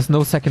 Well, there's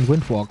no second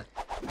Windwalk.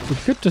 It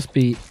could just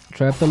be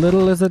trapped a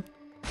little, is it?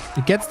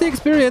 It gets the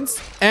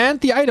experience and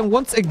the item.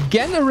 Once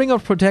again, a Ring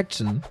of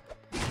Protection.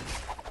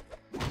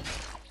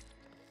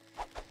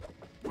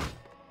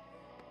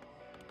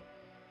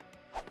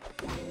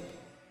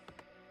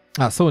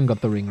 Ah, Soin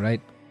got the ring,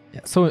 right?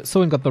 Yeah,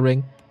 Soin got the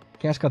ring.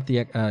 Cash got the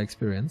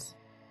experience.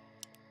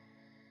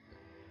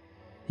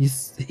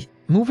 He's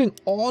moving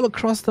all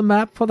across the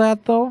map for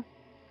that, though.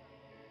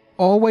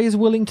 Always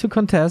willing to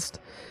contest.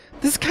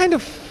 This is kind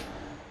of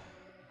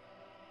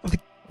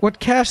what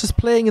Cash is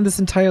playing in this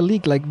entire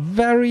league, like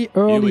very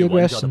early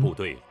aggression.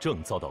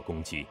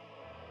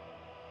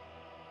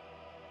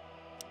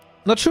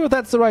 Not sure if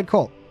that's the right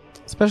call.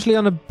 Especially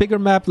on a bigger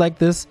map like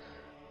this.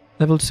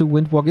 Level 2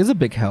 Windwalk is a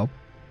big help.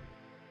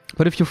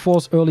 But if you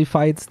force early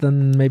fights,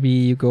 then maybe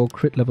you go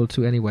crit level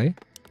 2 anyway.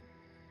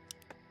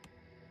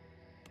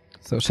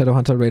 So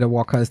Shadowhunter, Raider,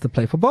 Walker is the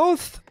play for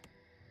both.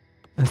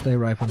 As they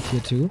arrive on tier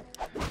 2.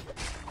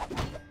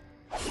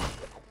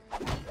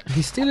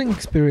 He's stealing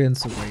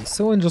experience away.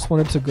 Soin just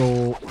wanted to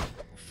go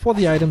for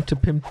the item to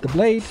pimp the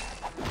blade.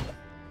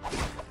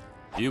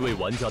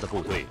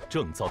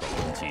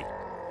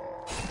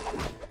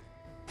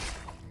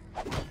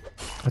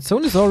 But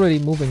Soin is already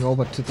moving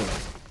over to the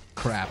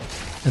crab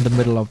in the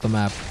middle of the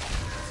map.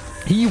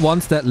 He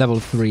wants that level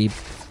 3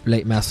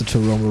 Blade Master to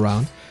roam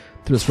around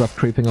to disrupt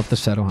creeping of the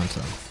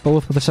Shadowhunter.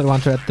 Both with the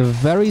Shadowhunter at the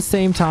very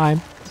same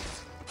time.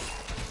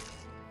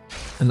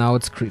 And now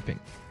it's creeping.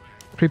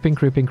 Creeping,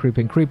 creeping,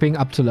 creeping, creeping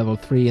up to level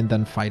 3 and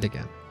then fight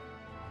again.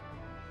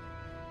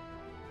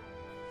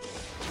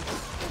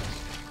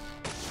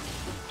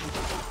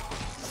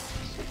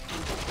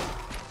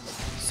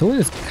 So it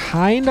is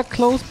kinda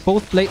close.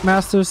 Both Blade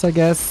Masters, I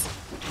guess,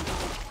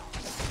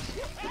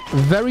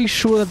 very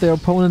sure that their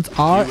opponents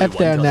are at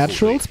their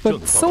naturals,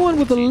 but Soin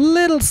with a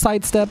little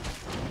sidestep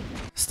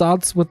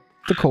starts with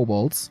the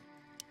kobolds.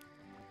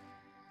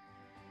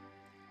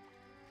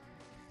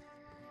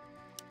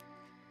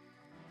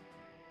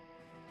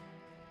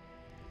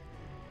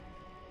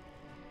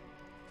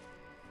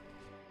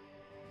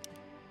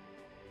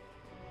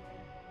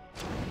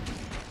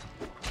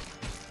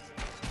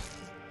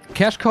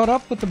 Cash caught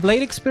up with the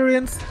blade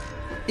experience.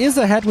 Is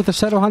ahead with the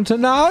Shadowhunter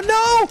now.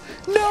 No!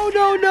 No,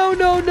 no, no,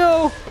 no,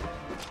 no!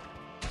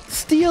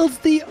 Steals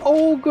the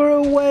ogre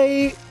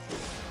away.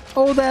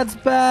 Oh, that's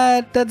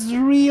bad. That's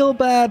real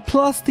bad.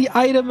 Plus the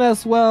item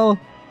as well.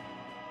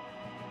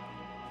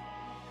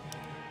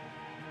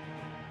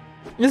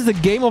 This is a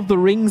game of the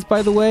rings,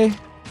 by the way.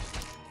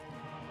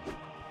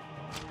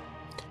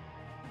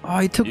 Oh,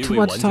 he took too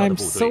much time.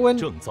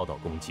 Soin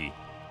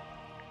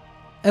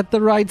at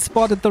the right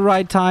spot at the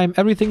right time.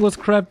 Everything was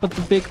crap but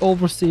the big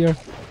overseer.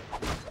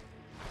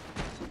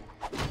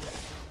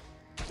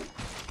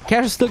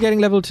 Cash is still getting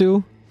level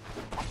 2.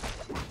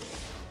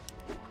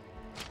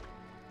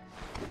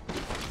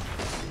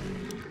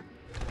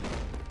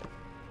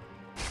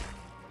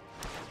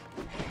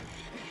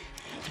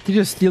 Did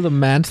you steal the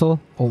mantle?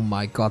 Oh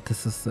my god,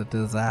 this is a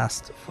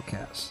disaster for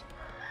Cash.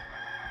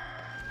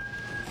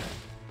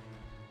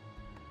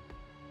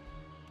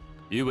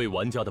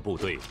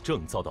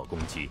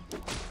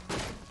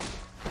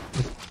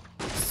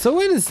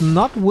 Soin is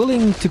not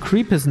willing to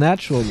creep his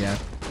natural yet.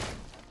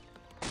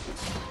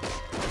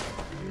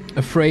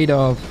 Afraid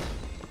of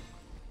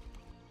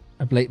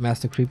a Blade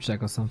Master creep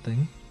check or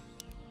something.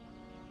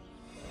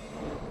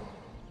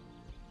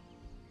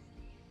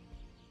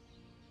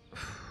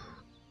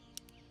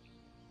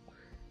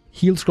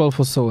 Heal scroll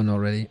for Soin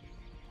already.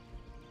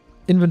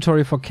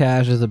 Inventory for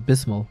Cash is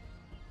abysmal.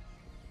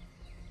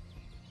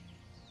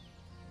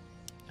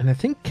 And I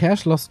think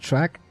Cash lost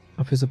track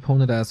of his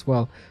opponent as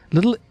well.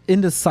 Little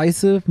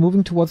indecisive,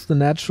 moving towards the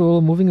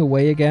natural, moving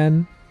away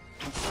again.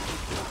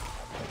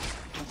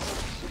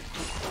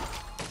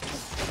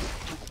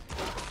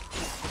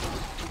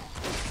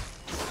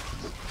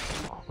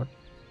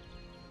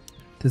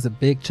 There's a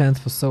big chance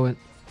for Soin.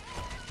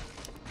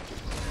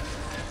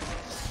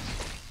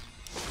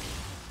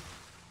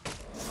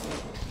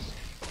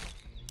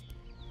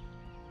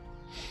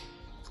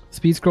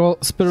 Speed scroll,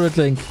 Spirit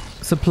Link.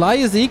 Supply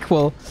is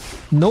equal.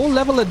 No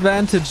level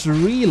advantage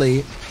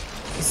really.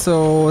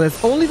 So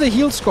there's only the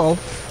heal scroll.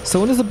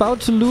 Soin is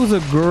about to lose a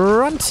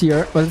grunt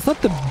here, but it's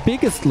not the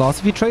biggest loss.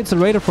 If he trades a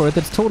raider for it,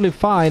 that's totally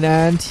fine,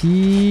 and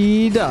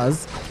he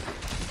does.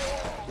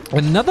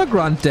 Another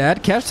grunt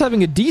dead. Cash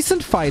having a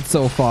decent fight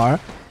so far.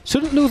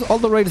 Shouldn't lose all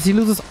the raiders. He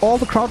loses all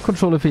the crowd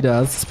control if he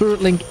does.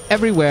 Spirit Link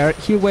everywhere.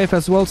 Heal wave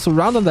as well.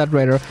 Surround on that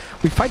raider.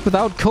 We fight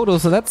without Kodo,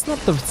 so that's not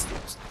the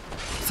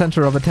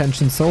center of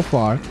attention so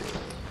far.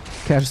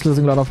 Cash is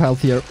losing a lot of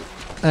health here.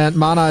 And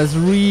mana is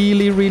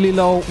really, really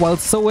low. While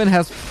Soin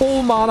has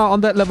full mana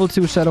on that level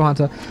 2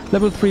 Shadowhunter.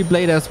 Level 3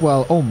 Blade as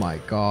well. Oh my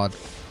god.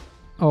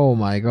 Oh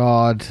my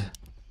god.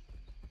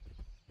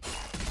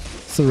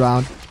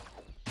 Surround.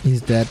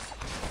 He's dead.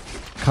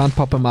 Can't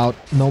pop him out.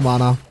 No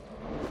mana.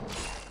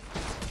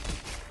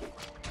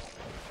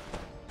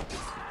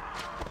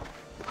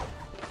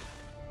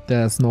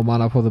 There's no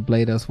mana for the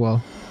Blade as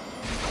well.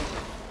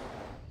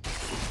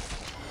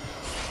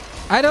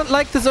 I don't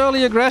like this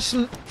early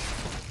aggression.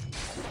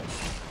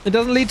 It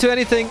doesn't lead to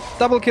anything.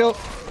 Double kill.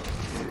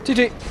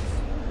 GG.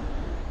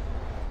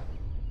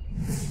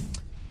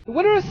 The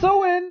winner is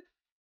Soin.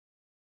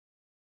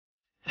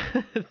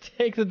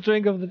 Takes a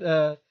drink of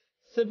the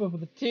sip of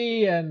the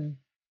tea and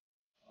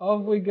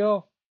off we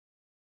go.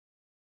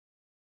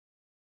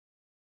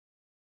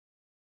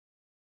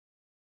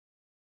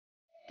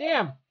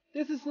 Damn.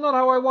 This is not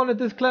how I wanted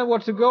this clan war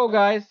to go,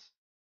 guys.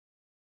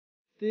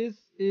 This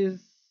is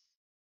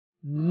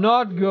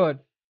not good.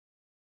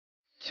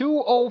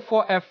 2-0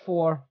 for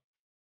F4.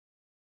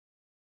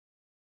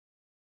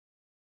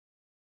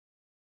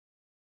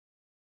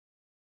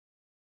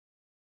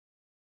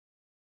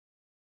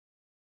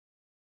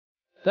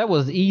 That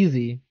was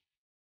easy.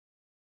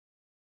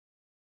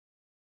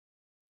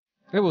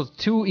 It was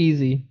too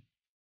easy.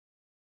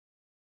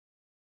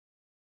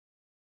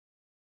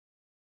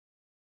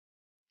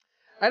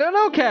 I don't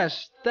know,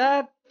 Cash.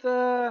 That,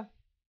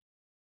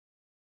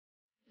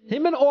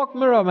 him and Orc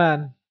Mirror,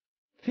 man.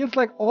 Feels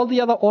like all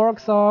the other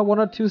orcs are 1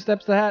 or 2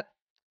 steps ahead.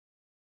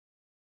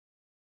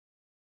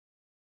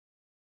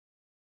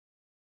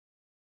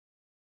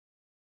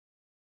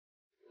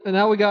 And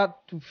now we got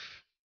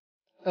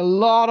a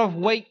lot of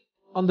weight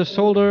on the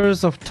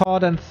shoulders of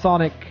Todd and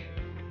Sonik.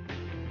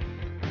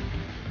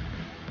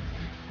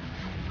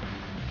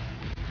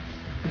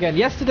 Again,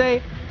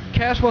 yesterday,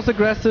 Cash was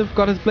aggressive,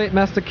 got his Blade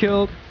Master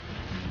killed.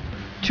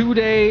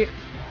 Today,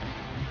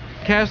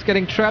 Cash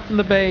getting trapped in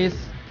the base,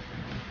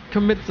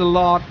 commits a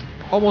lot,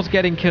 almost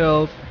getting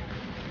killed.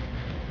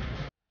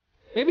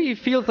 Maybe he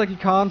feels like he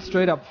can't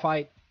straight up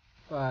fight,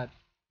 but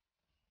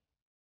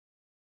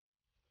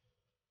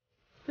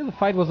I feel the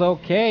fight was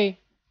okay.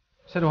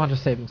 Shadowhunter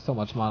saving so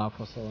much mana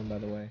for Soin, by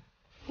the way.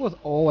 He was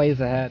always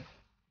ahead.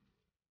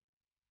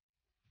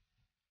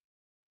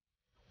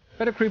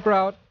 Better creeper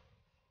out.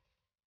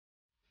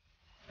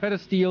 Better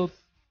steals.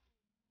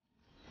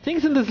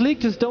 Things in this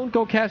league just don't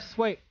go Cash's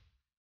way.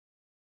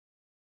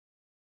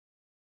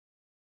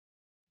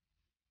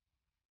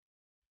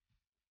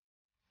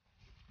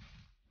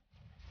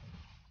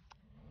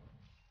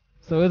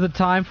 So is it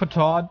time for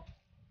Todd?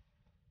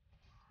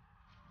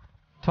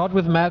 Todd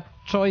with map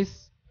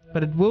choice,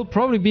 but it will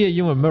probably be a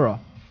human mirror.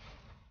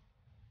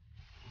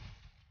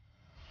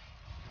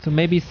 So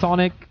maybe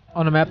Sonik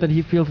on a map that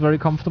he feels very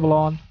comfortable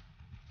on.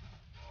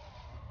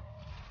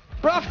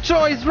 Rough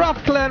choice, rough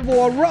clan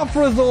war, rough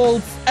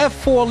results.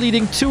 F4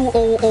 leading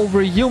 2-0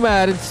 over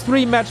uMaD. It's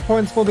 3 match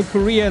points for the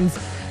Koreans,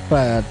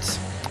 but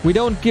we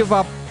don't give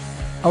up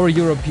our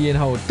European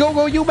host. Go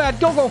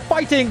uMaD, go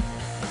fighting!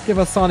 Give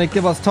us Sonik,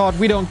 give us Todd,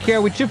 we don't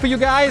care. We cheer for you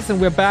guys,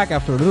 and we're back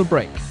after a little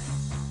break.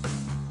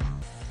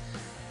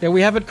 There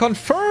we have it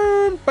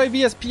confirmed by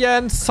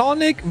VSPN.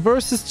 Sonik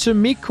versus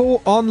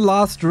Chaemiko on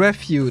Last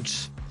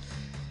Refuge.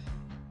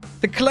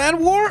 The clan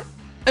war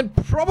and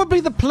probably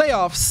the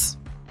playoffs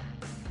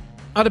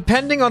are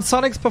depending on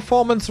Sonic's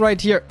performance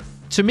right here.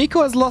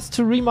 Chaemiko has lost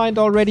to Remind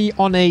already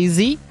on AZ,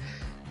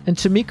 and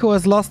Chaemiko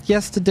has lost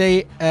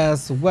yesterday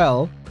as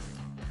well.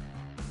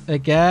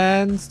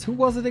 Against... who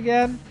was it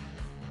again?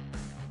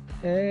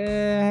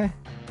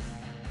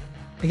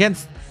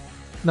 Against...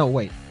 no,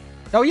 wait.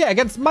 Oh yeah,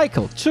 against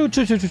Michael. True.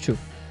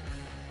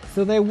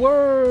 So there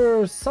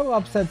were some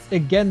upsets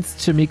against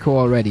Chaemiko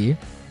already.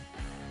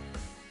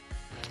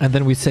 And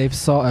then we save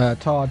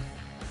Todd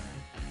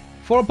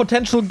for a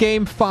potential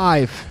game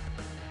 5.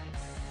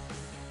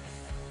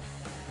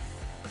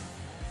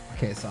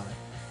 Okay, Sonic.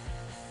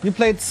 You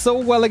played so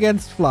well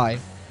against Fly.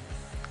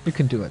 You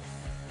can do it.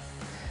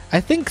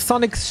 I think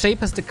Sonic's shape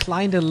has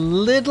declined a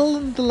little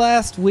in the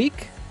last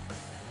week.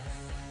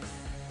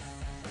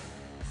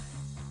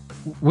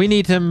 We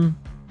need him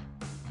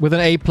with an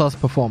A+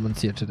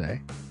 performance here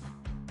today.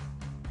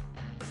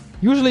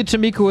 Usually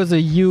Chaemiko is a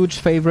huge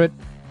favorite,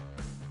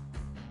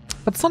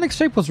 but Sonic's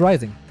shape was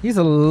rising. He's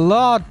a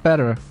lot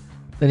better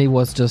than he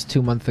was just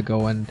 2 months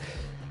ago, and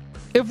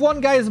If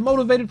one guy is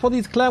motivated for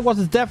these clan wars,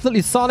 it's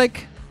definitely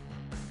Sonik.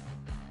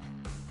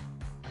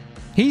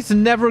 He's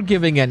never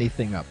giving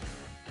anything up.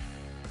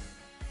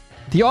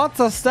 The odds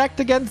are stacked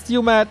against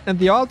uMaD and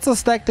the odds are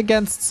stacked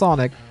against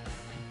Sonik.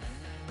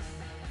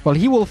 Well,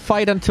 he will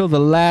fight until the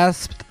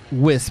last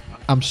wisp,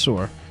 I'm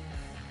sure.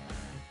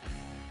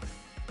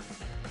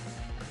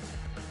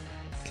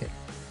 Okay.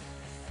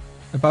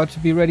 About to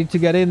be ready to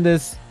get in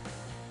this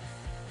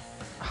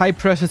high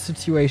pressure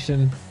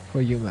situation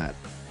for uMaD.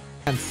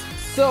 And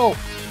so,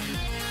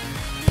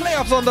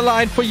 playoffs on the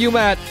line for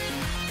uMaD.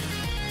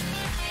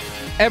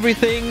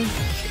 Everything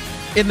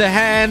in the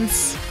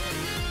hands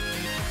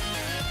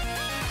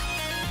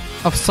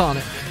of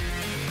Sonik.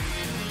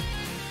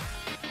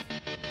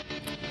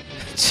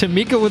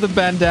 Chaemiko with a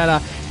bandana.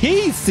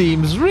 He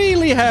seems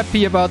really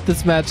happy about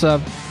this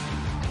matchup.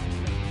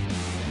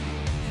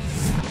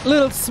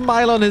 Little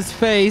smile on his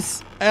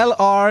face.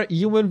 LR,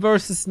 human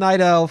versus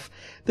Night Elf.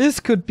 This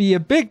could be a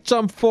big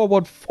jump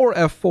forward for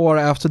F4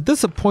 after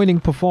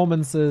disappointing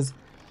performances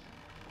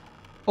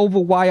over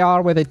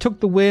YR, where they took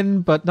the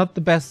win but not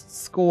the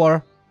best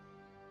score,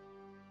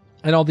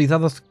 and all these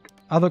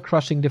other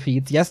crushing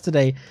defeats.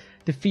 Yesterday,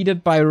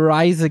 defeated by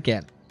Rise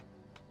again.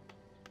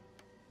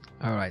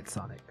 Alright,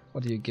 Sonik,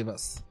 what do you give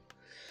us?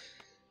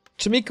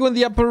 Chaemiko in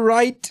the upper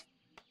right,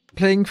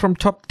 playing from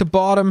top to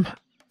bottom.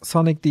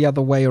 Sonik the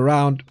other way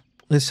around.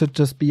 This should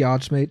just be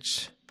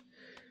Archmage.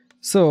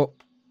 So,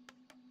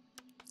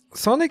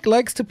 Sonik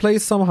likes to play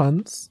some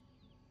hunts.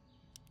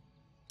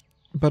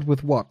 But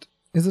with what?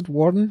 Is it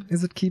Warden?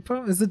 Is it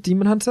Keeper? Is it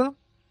Demon Hunter?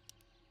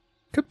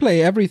 Could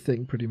play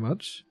everything, pretty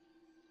much.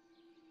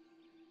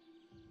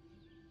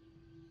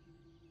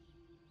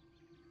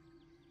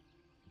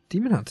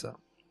 Demon Hunter.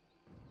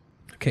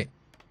 Okay.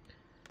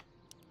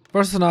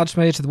 Versus an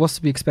Archmage, that was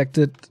to be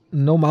expected.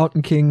 No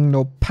Mountain King,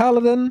 no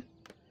Paladin.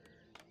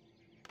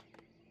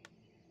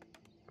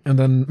 And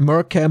then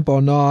Merc Camp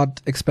or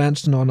not,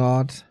 Expansion or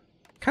not.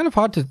 Kind of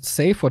hard to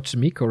say for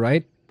Chaemiko,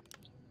 right?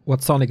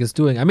 What Sonik is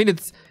doing. I mean,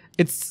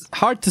 it's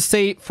hard to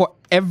say for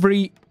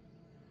every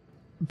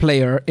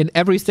player in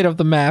every state of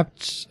the map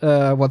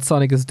what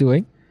Sonik is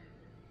doing.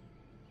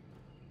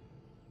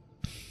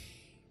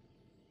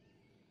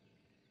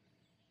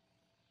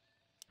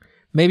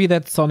 Maybe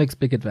that's Sonic's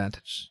big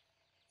advantage.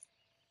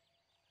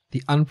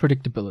 The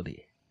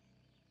unpredictability.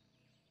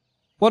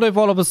 What if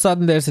all of a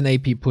sudden there's an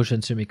AP push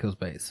in Chaemiko's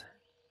base?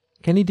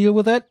 Can he deal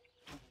with it?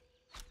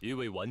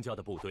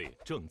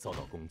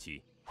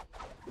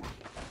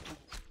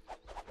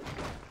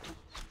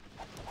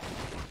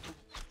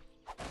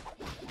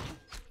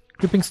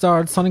 Gripping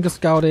start, Sonik is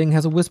scouting,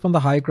 has a wisp on the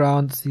high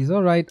ground. He's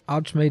alright,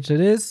 Archmage it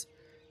is.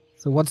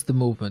 So what's the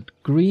movement?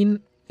 Green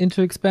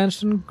into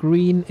expansion,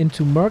 green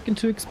into Merc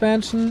into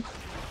expansion.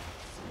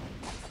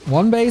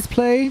 One base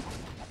play.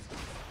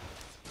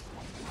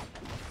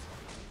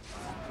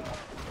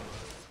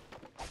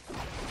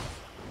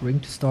 Ring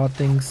to start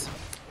things.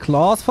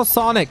 Claws for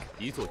Sonik.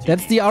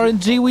 That's the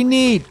RNG we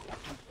need.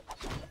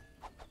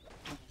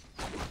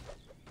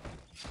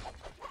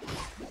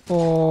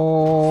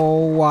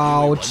 Oh,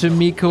 wow.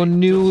 Chaemiko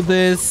knew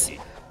this.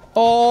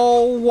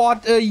 Oh,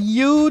 what a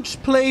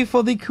huge play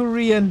for the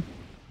Korean.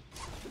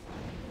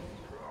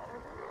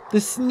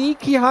 The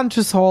sneaky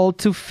Huntress Hall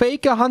to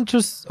fake a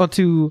Huntress, or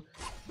to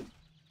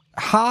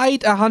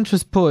hide a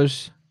Huntress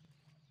push.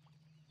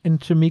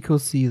 And Chaemiko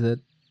sees it.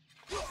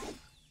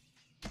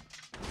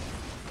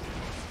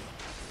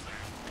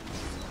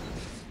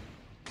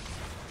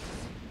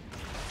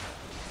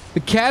 The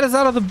cat is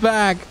out of the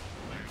bag.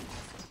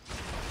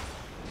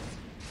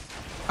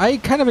 I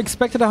kind of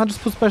expected a Huntress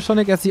push by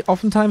Sonik, as he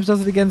oftentimes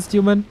does it against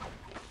human.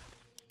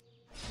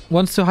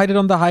 Wants to hide it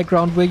on the high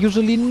ground where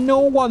usually no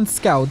one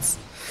scouts.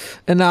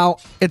 And now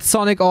it's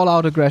Sonik all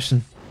out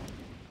aggression.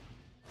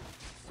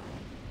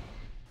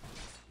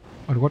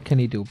 But what can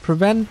he do?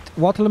 Prevent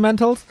water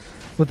elementals?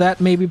 With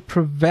that, maybe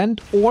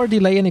prevent or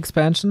delay an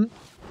expansion.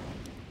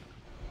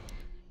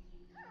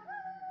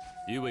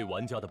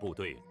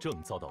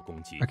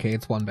 Okay,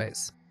 it's one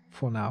base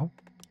for now.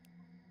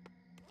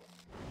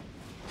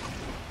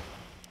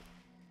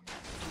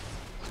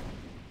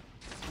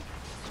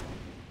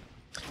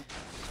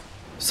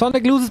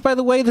 Sonik loses, by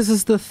the way. This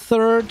is the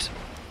third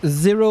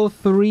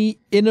 0-3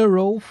 in a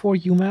row for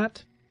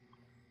uMaD.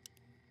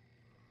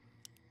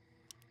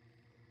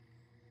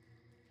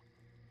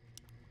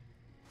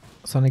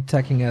 Sonik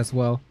attacking as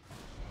well.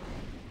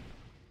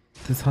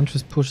 This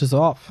Huntress pushes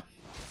off.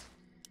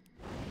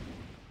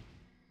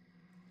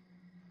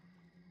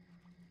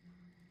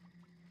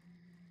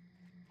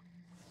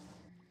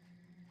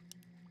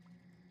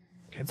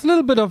 It's a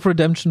little bit of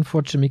redemption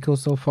for Chaemiko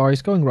so far.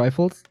 He's going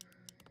rifles.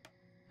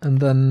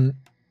 And then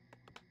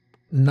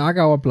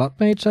Naga or Blood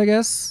Mage, I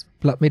guess.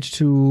 Blood Mage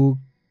to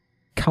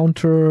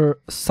counter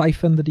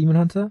Siphon the Demon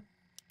Hunter.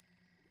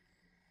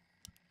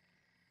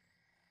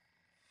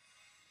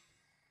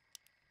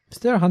 Is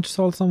there a Huntress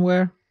Hall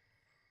somewhere?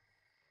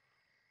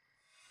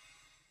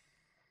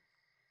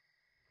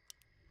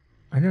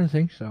 I don't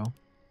think so.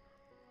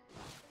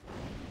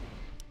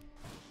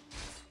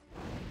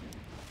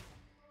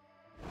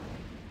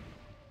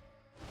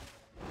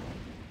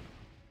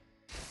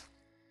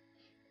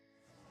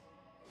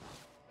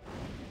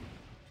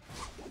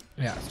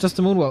 Yeah, it's just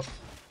a moonwell.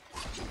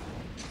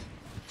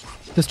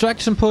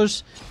 Distraction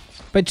push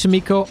by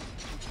Chaemiko.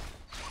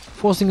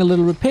 Forcing a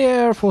little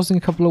repair, forcing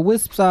a couple of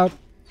wisps out.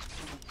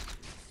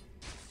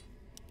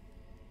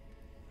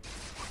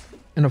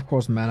 And of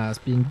course mana is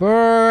being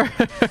burned.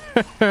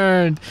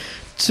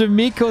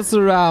 Chaemiko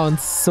surround,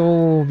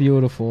 so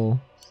beautiful.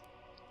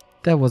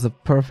 That was a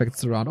perfect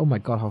surround. Oh my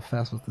god, how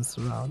fast was this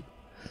surround?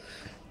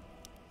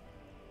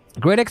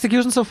 Great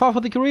execution so far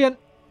for the Korean.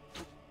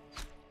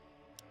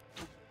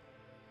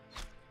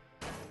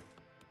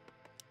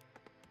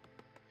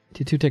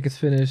 T2 tech is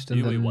finished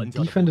and then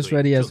defense is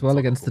ready as well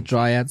against the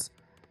Dryads.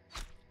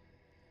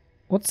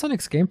 What's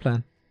Sonic's game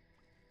plan?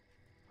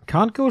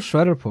 Can't go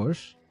Shredder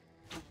push.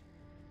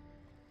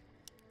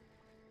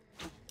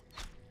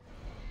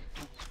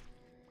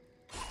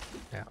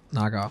 Yeah,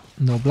 Naga.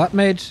 No Blood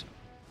Mage.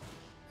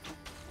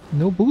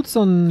 No boots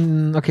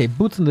on... Okay,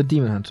 boots on the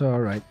Demon Hunter,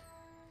 alright.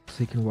 So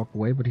he can walk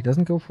away, but he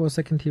doesn't go for a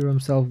second tier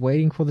himself,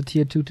 waiting for the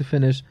tier 2 to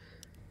finish.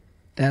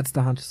 That's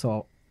the Hunter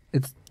Saw.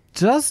 It's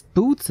just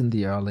boots in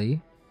the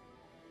early.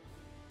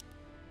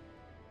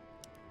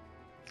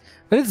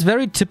 But it's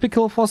very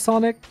typical for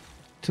Sonic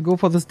to go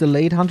for this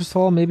delayed Hunter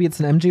Saw. Maybe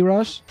it's an MG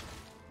rush.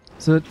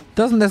 So it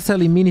doesn't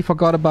necessarily mean he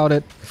forgot about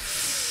it.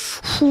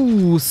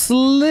 Ooh,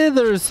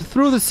 slithers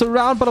through the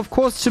surround, but of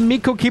course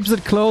Chaemiko keeps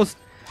it closed.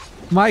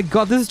 My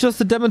god, this is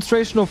just a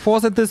demonstration of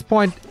force at this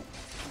point.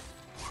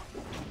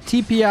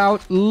 TP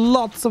out,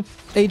 lots of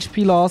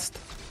HP lost.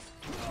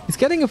 He's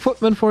getting a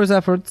footman for his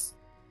efforts.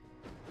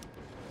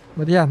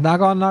 But yeah,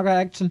 Naga on Naga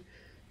action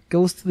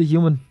goes to the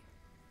human.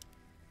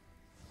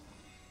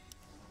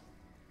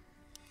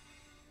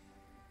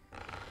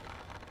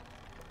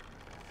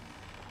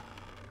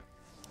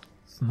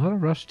 It's not a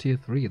rush tier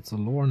 3, it's a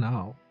lore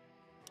now.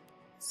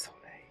 So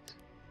late.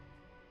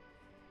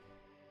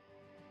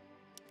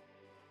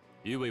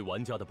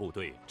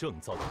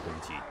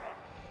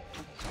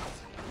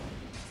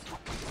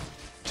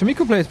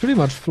 Chaemiko plays pretty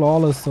much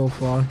flawless so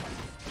far.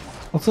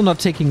 Also not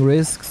taking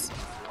risks.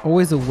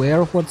 Always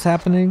aware of what's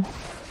happening.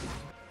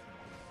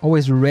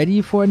 Always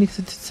ready for any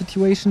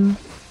situation.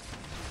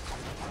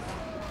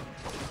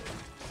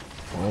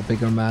 Oh,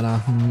 bigger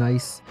mana.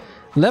 Nice.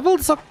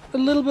 Levels are a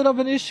little bit of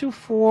an issue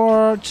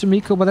for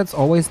Chaemiko, but that's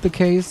always the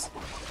case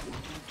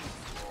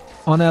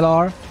on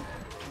LR.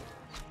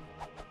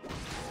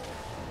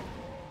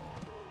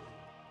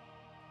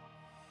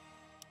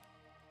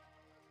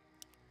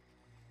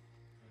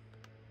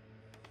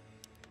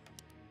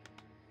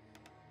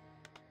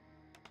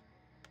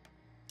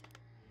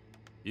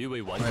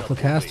 Rifle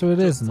caster it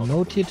is.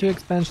 No tier 2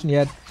 expansion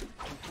yet.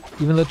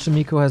 Even though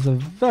Chaemiko has a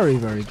very,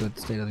 very good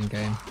state of the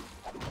game.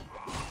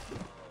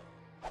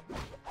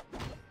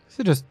 Is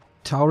he just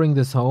towering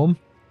this home?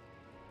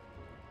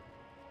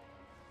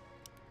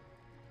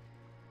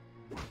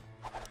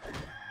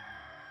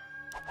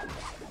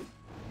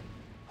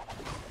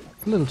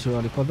 It's a little too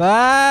early for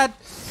that.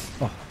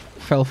 Oh,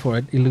 fell for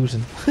it.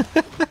 Illusion.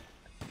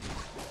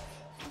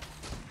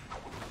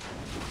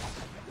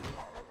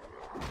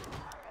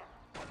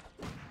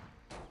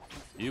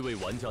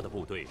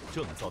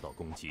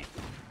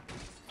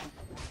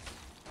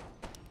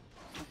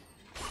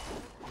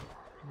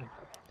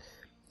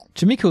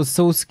 Chaemiko is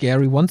so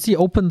scary. Once he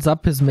opens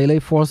up his melee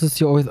forces,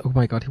 you always... Oh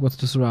my god, he wants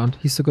to surround.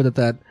 He's so good at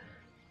that.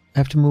 I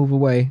have to move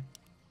away.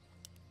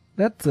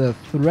 That's a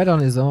threat on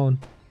his own.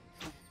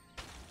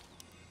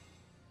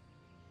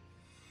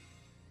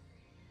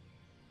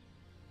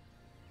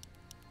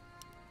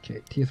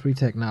 Okay, tier 3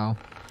 tech now.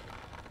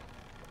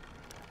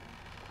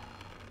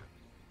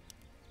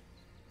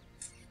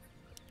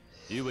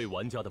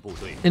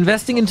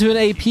 Investing into an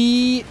AP,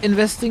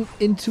 investing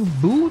into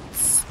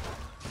boots.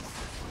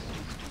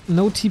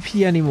 No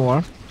TP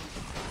anymore.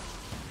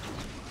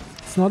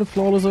 It's not a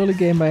flawless early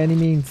game by any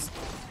means.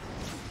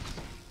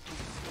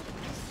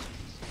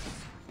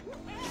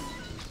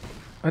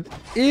 But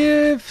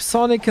if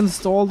Sonic can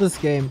stall this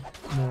game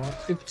more,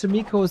 if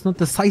Chaemiko is not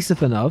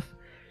decisive enough,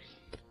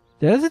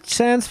 there's a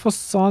chance for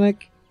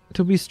Sonic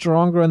to be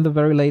stronger in the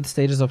very late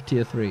stages of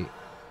tier 3.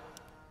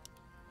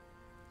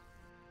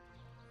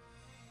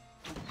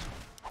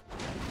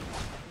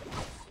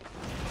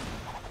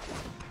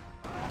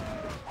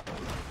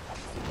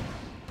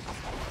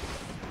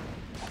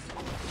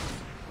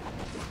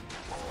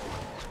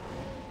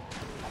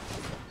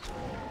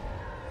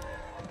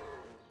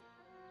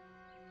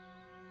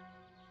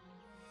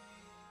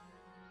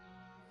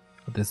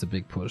 There's a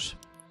big push.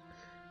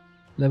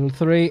 Level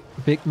 3,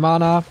 big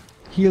mana,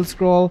 heal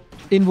scroll,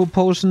 invo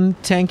potion,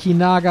 tanky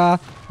Naga,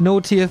 no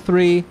tier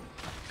 3,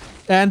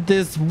 and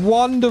this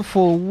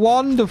wonderful,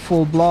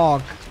 wonderful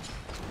block.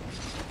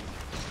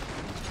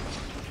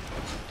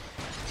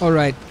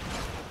 Alright,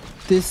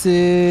 this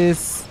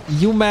is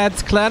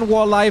uMaD's clan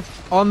war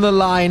life on the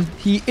line.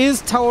 He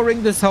is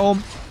towering this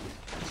home.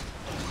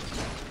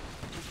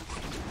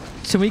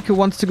 Chaemiko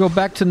wants to go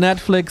back to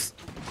Netflix.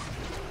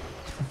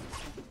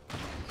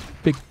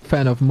 Big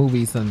fan of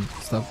movies and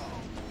stuff.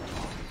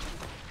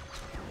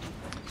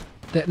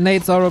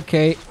 Detonates are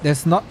okay.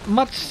 There's not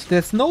much.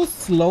 There's no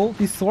slow.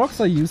 These Sorks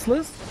are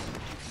useless.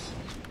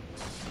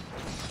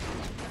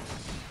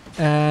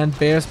 And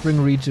Bears bring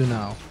Reju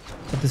now.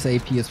 But this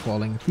AP is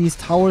falling. These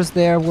towers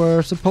there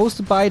were supposed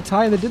to buy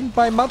time. They didn't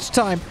buy much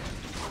time.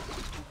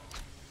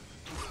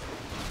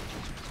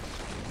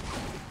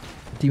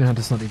 Demon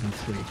Hunter's not even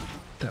 3.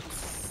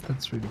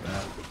 That's really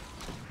bad.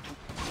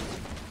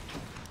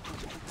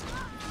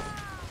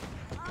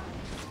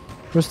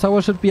 First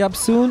tower should be up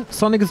soon.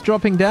 Sonik is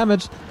dropping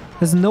damage.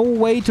 There's no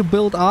way to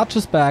build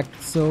archers back,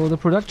 so the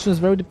production is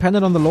very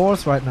dependent on the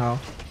lores right now.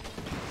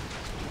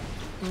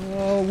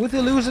 With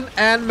Illusion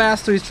and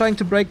Master, he's trying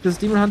to break this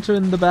Demon Hunter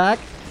in the back.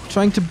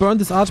 Trying to burn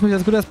this Archmage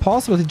as good as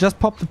possible. He just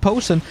popped the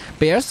potion.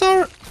 Bears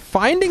are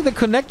finding the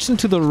connection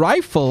to the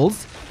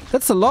rifles.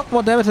 That's a lot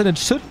more damage than it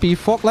should be.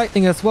 Fog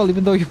Lightning as well,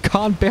 even though you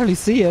can't barely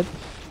see it.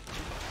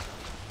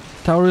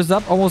 Tower is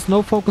up. Almost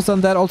no focus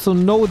on that. Also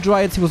no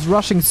Dryads. He was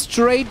rushing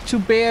straight to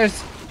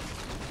Bears.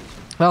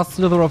 Last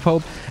slither of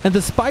hope. And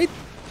despite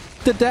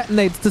the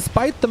detonates,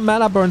 despite the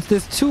mana burns,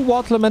 there's 2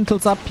 Water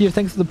Elementals up here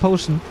thanks to the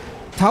potion.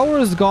 Tower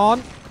is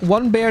gone.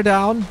 1 bear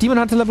down. Demon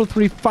Hunter level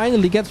 3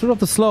 finally gets rid of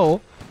the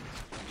slow.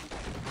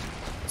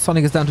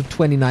 Sonik is down to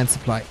 29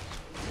 supply.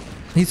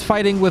 He's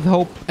fighting with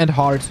hope and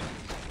heart.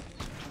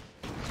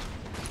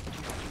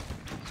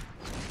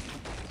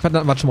 But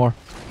not much more.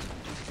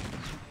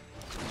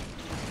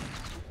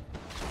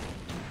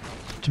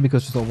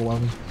 Chaemiko's just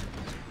overwhelming.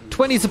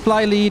 20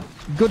 supply lead.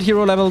 Good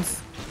hero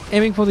levels.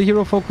 Aiming for the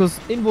hero focus.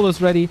 Invul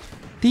is ready.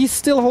 He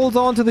still holds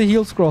on to the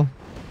heal scroll.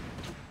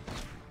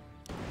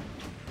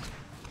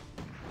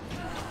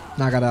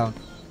 Naga down.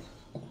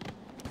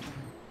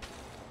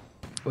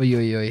 Oi,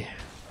 oi, oi.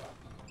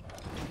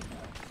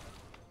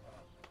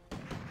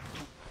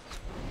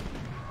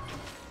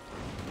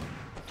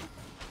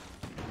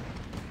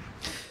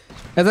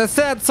 As I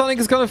said, Sonik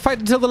is gonna fight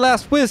until the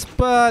last wisp,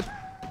 but...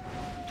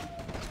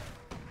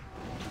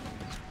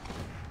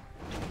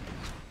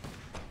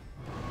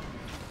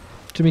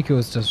 Chaemiko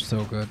is just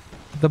so good.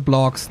 The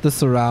blocks, the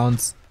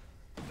surrounds.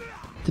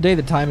 Today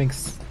the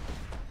timings.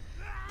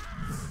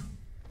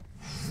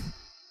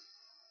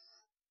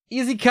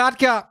 Easy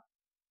Katka.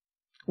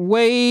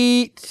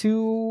 Way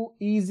too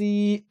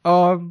easy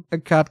of a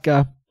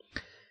Katka.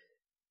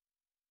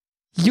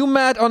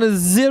 uMaD on a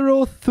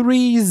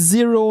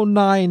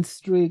 0-3-0-9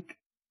 streak.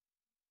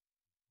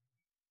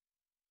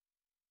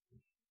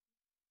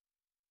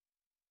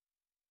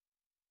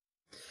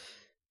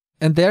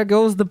 And there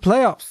goes the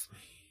playoffs.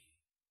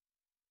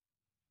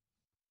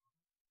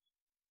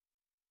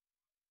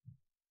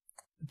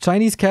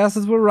 Chinese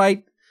casters were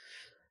right.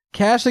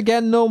 Cash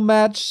again, no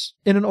match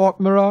in an Orc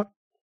Mirror.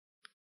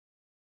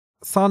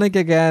 Sonik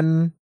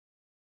again.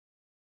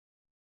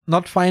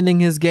 Not finding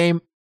his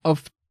game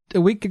of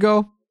a week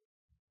ago.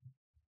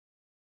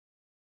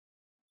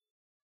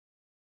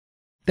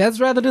 That's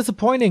rather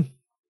disappointing.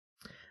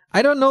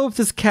 I don't know if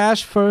this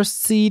Cash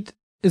first seed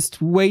is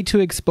way too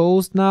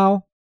exposed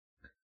now.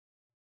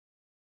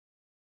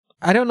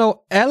 I don't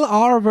know.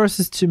 LR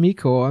versus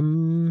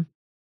Chaemiko.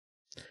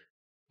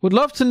 Would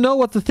love to know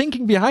what the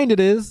thinking behind it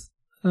is.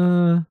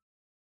 I'm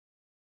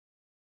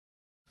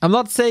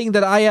not saying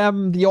that I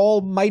am the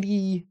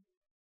almighty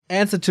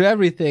answer to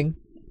everything,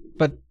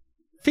 but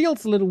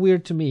feels a little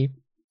weird to me.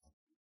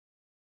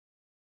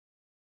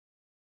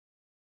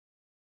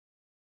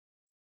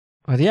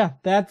 But yeah,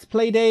 that's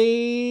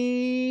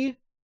Playday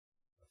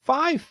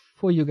 5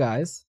 for you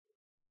guys.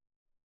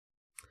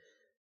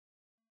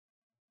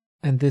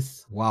 And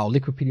this, wow,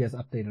 Liquipedia is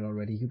updated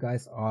already. You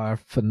guys are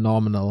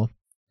phenomenal.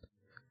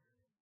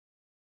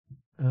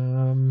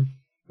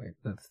 Wait,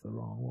 that's the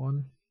wrong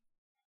one.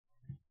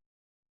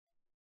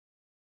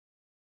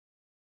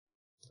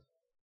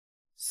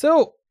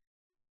 So,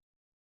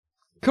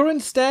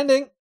 current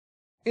standing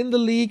in the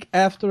league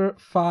after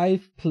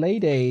 5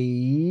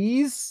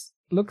 Playdays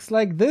looks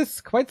like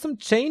this. Quite some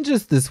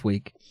changes this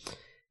week.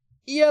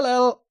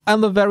 ELL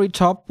on the very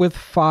top with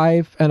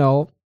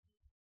 5-0.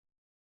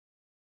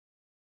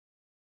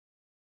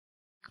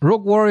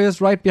 Rogue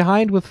Warriors right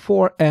behind with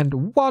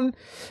 4-1.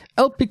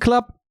 LP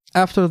Club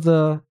after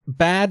the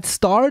bad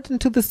start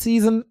into the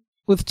season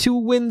with 2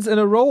 wins in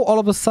a row, all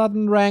of a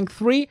sudden rank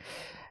 3.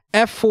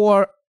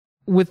 F4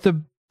 with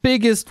the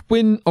biggest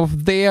win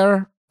of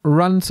their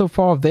run so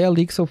far, of their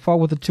league so far,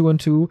 with a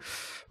 2-2.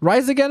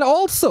 Rise Again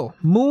also.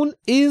 Moon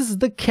is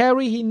the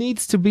carry he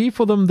needs to be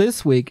for them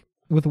this week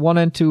with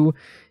 1-2.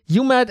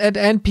 uMaD at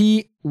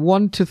NP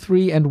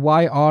 1-3 and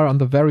YR on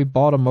the very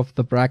bottom of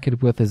the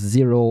bracket with a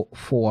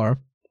 0-4.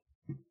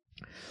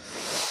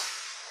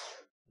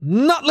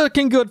 Not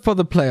looking good for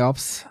the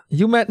playoffs.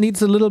 uMaD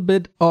needs a little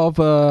bit of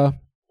a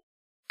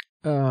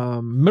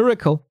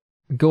miracle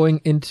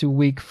going into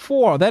week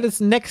 4. That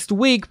is next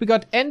week. We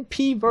got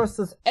NP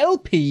versus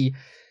LP.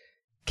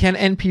 Can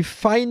NP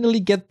finally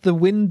get the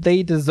win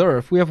they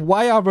deserve? We have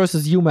YR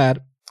versus uMaD.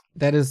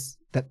 That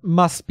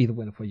must be the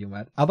win for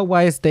uMaD.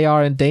 Otherwise, they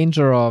are in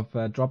danger of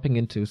dropping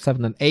into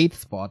 7th and 8th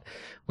spot,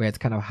 where it's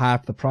kind of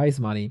half the prize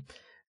money.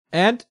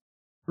 And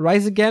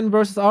Rise Again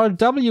versus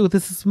RW.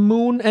 This is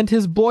Moon and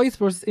his boys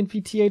versus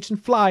InfiTH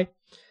and Fly.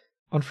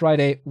 On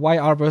Friday,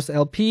 YR versus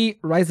LP.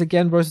 Rise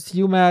Again versus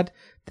uMaD.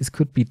 This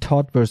could be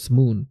Todd versus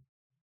Moon.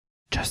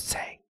 Just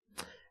saying.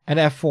 And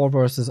F4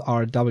 versus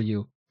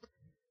RW.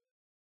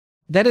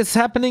 That is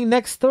happening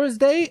next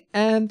Thursday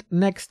and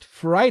next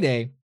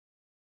Friday.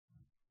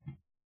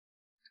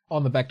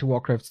 On the Back to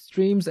Warcraft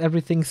streams,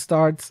 everything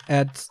starts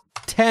at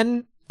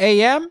 10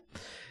 a.m.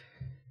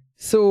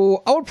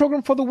 So our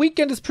program for the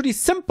weekend is pretty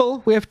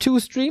simple. We have 2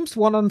 streams,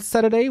 one on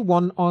Saturday,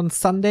 one on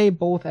Sunday,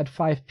 both at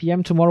 5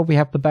 p.m. Tomorrow we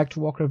have the Back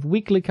to Warcraft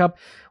Weekly Cup,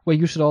 where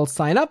you should all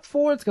sign up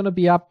for. It's going to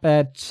be up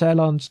at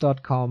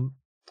challenge.com,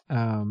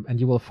 and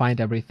you will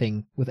find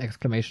everything with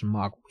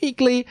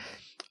 !weekly.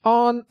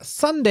 On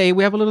Sunday,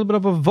 we have a little bit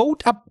of a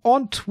vote up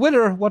on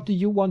Twitter. What do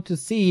you want to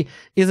see?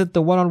 Is it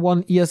the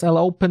one-on-one ESL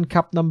Open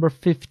Cup number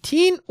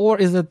 15, or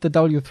is it the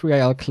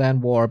W3R clan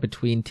war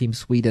between Team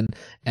Sweden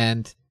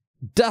and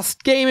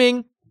Dust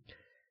Gaming?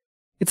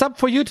 It's up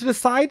for you to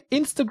decide.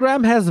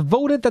 Instagram has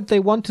voted that they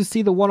want to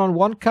see the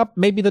one-on-one cup.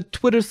 Maybe the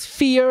Twitter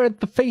sphere and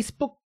the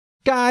Facebook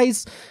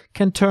guys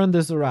can turn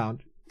this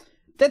around.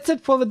 That's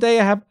it for the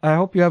day. I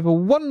hope you have a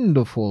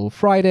wonderful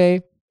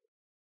Friday.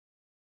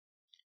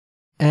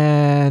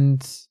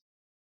 And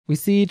we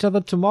see each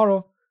other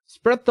tomorrow.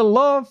 Spread the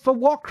love for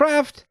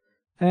Warcraft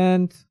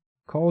and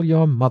call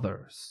your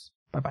mothers.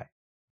 Bye-bye.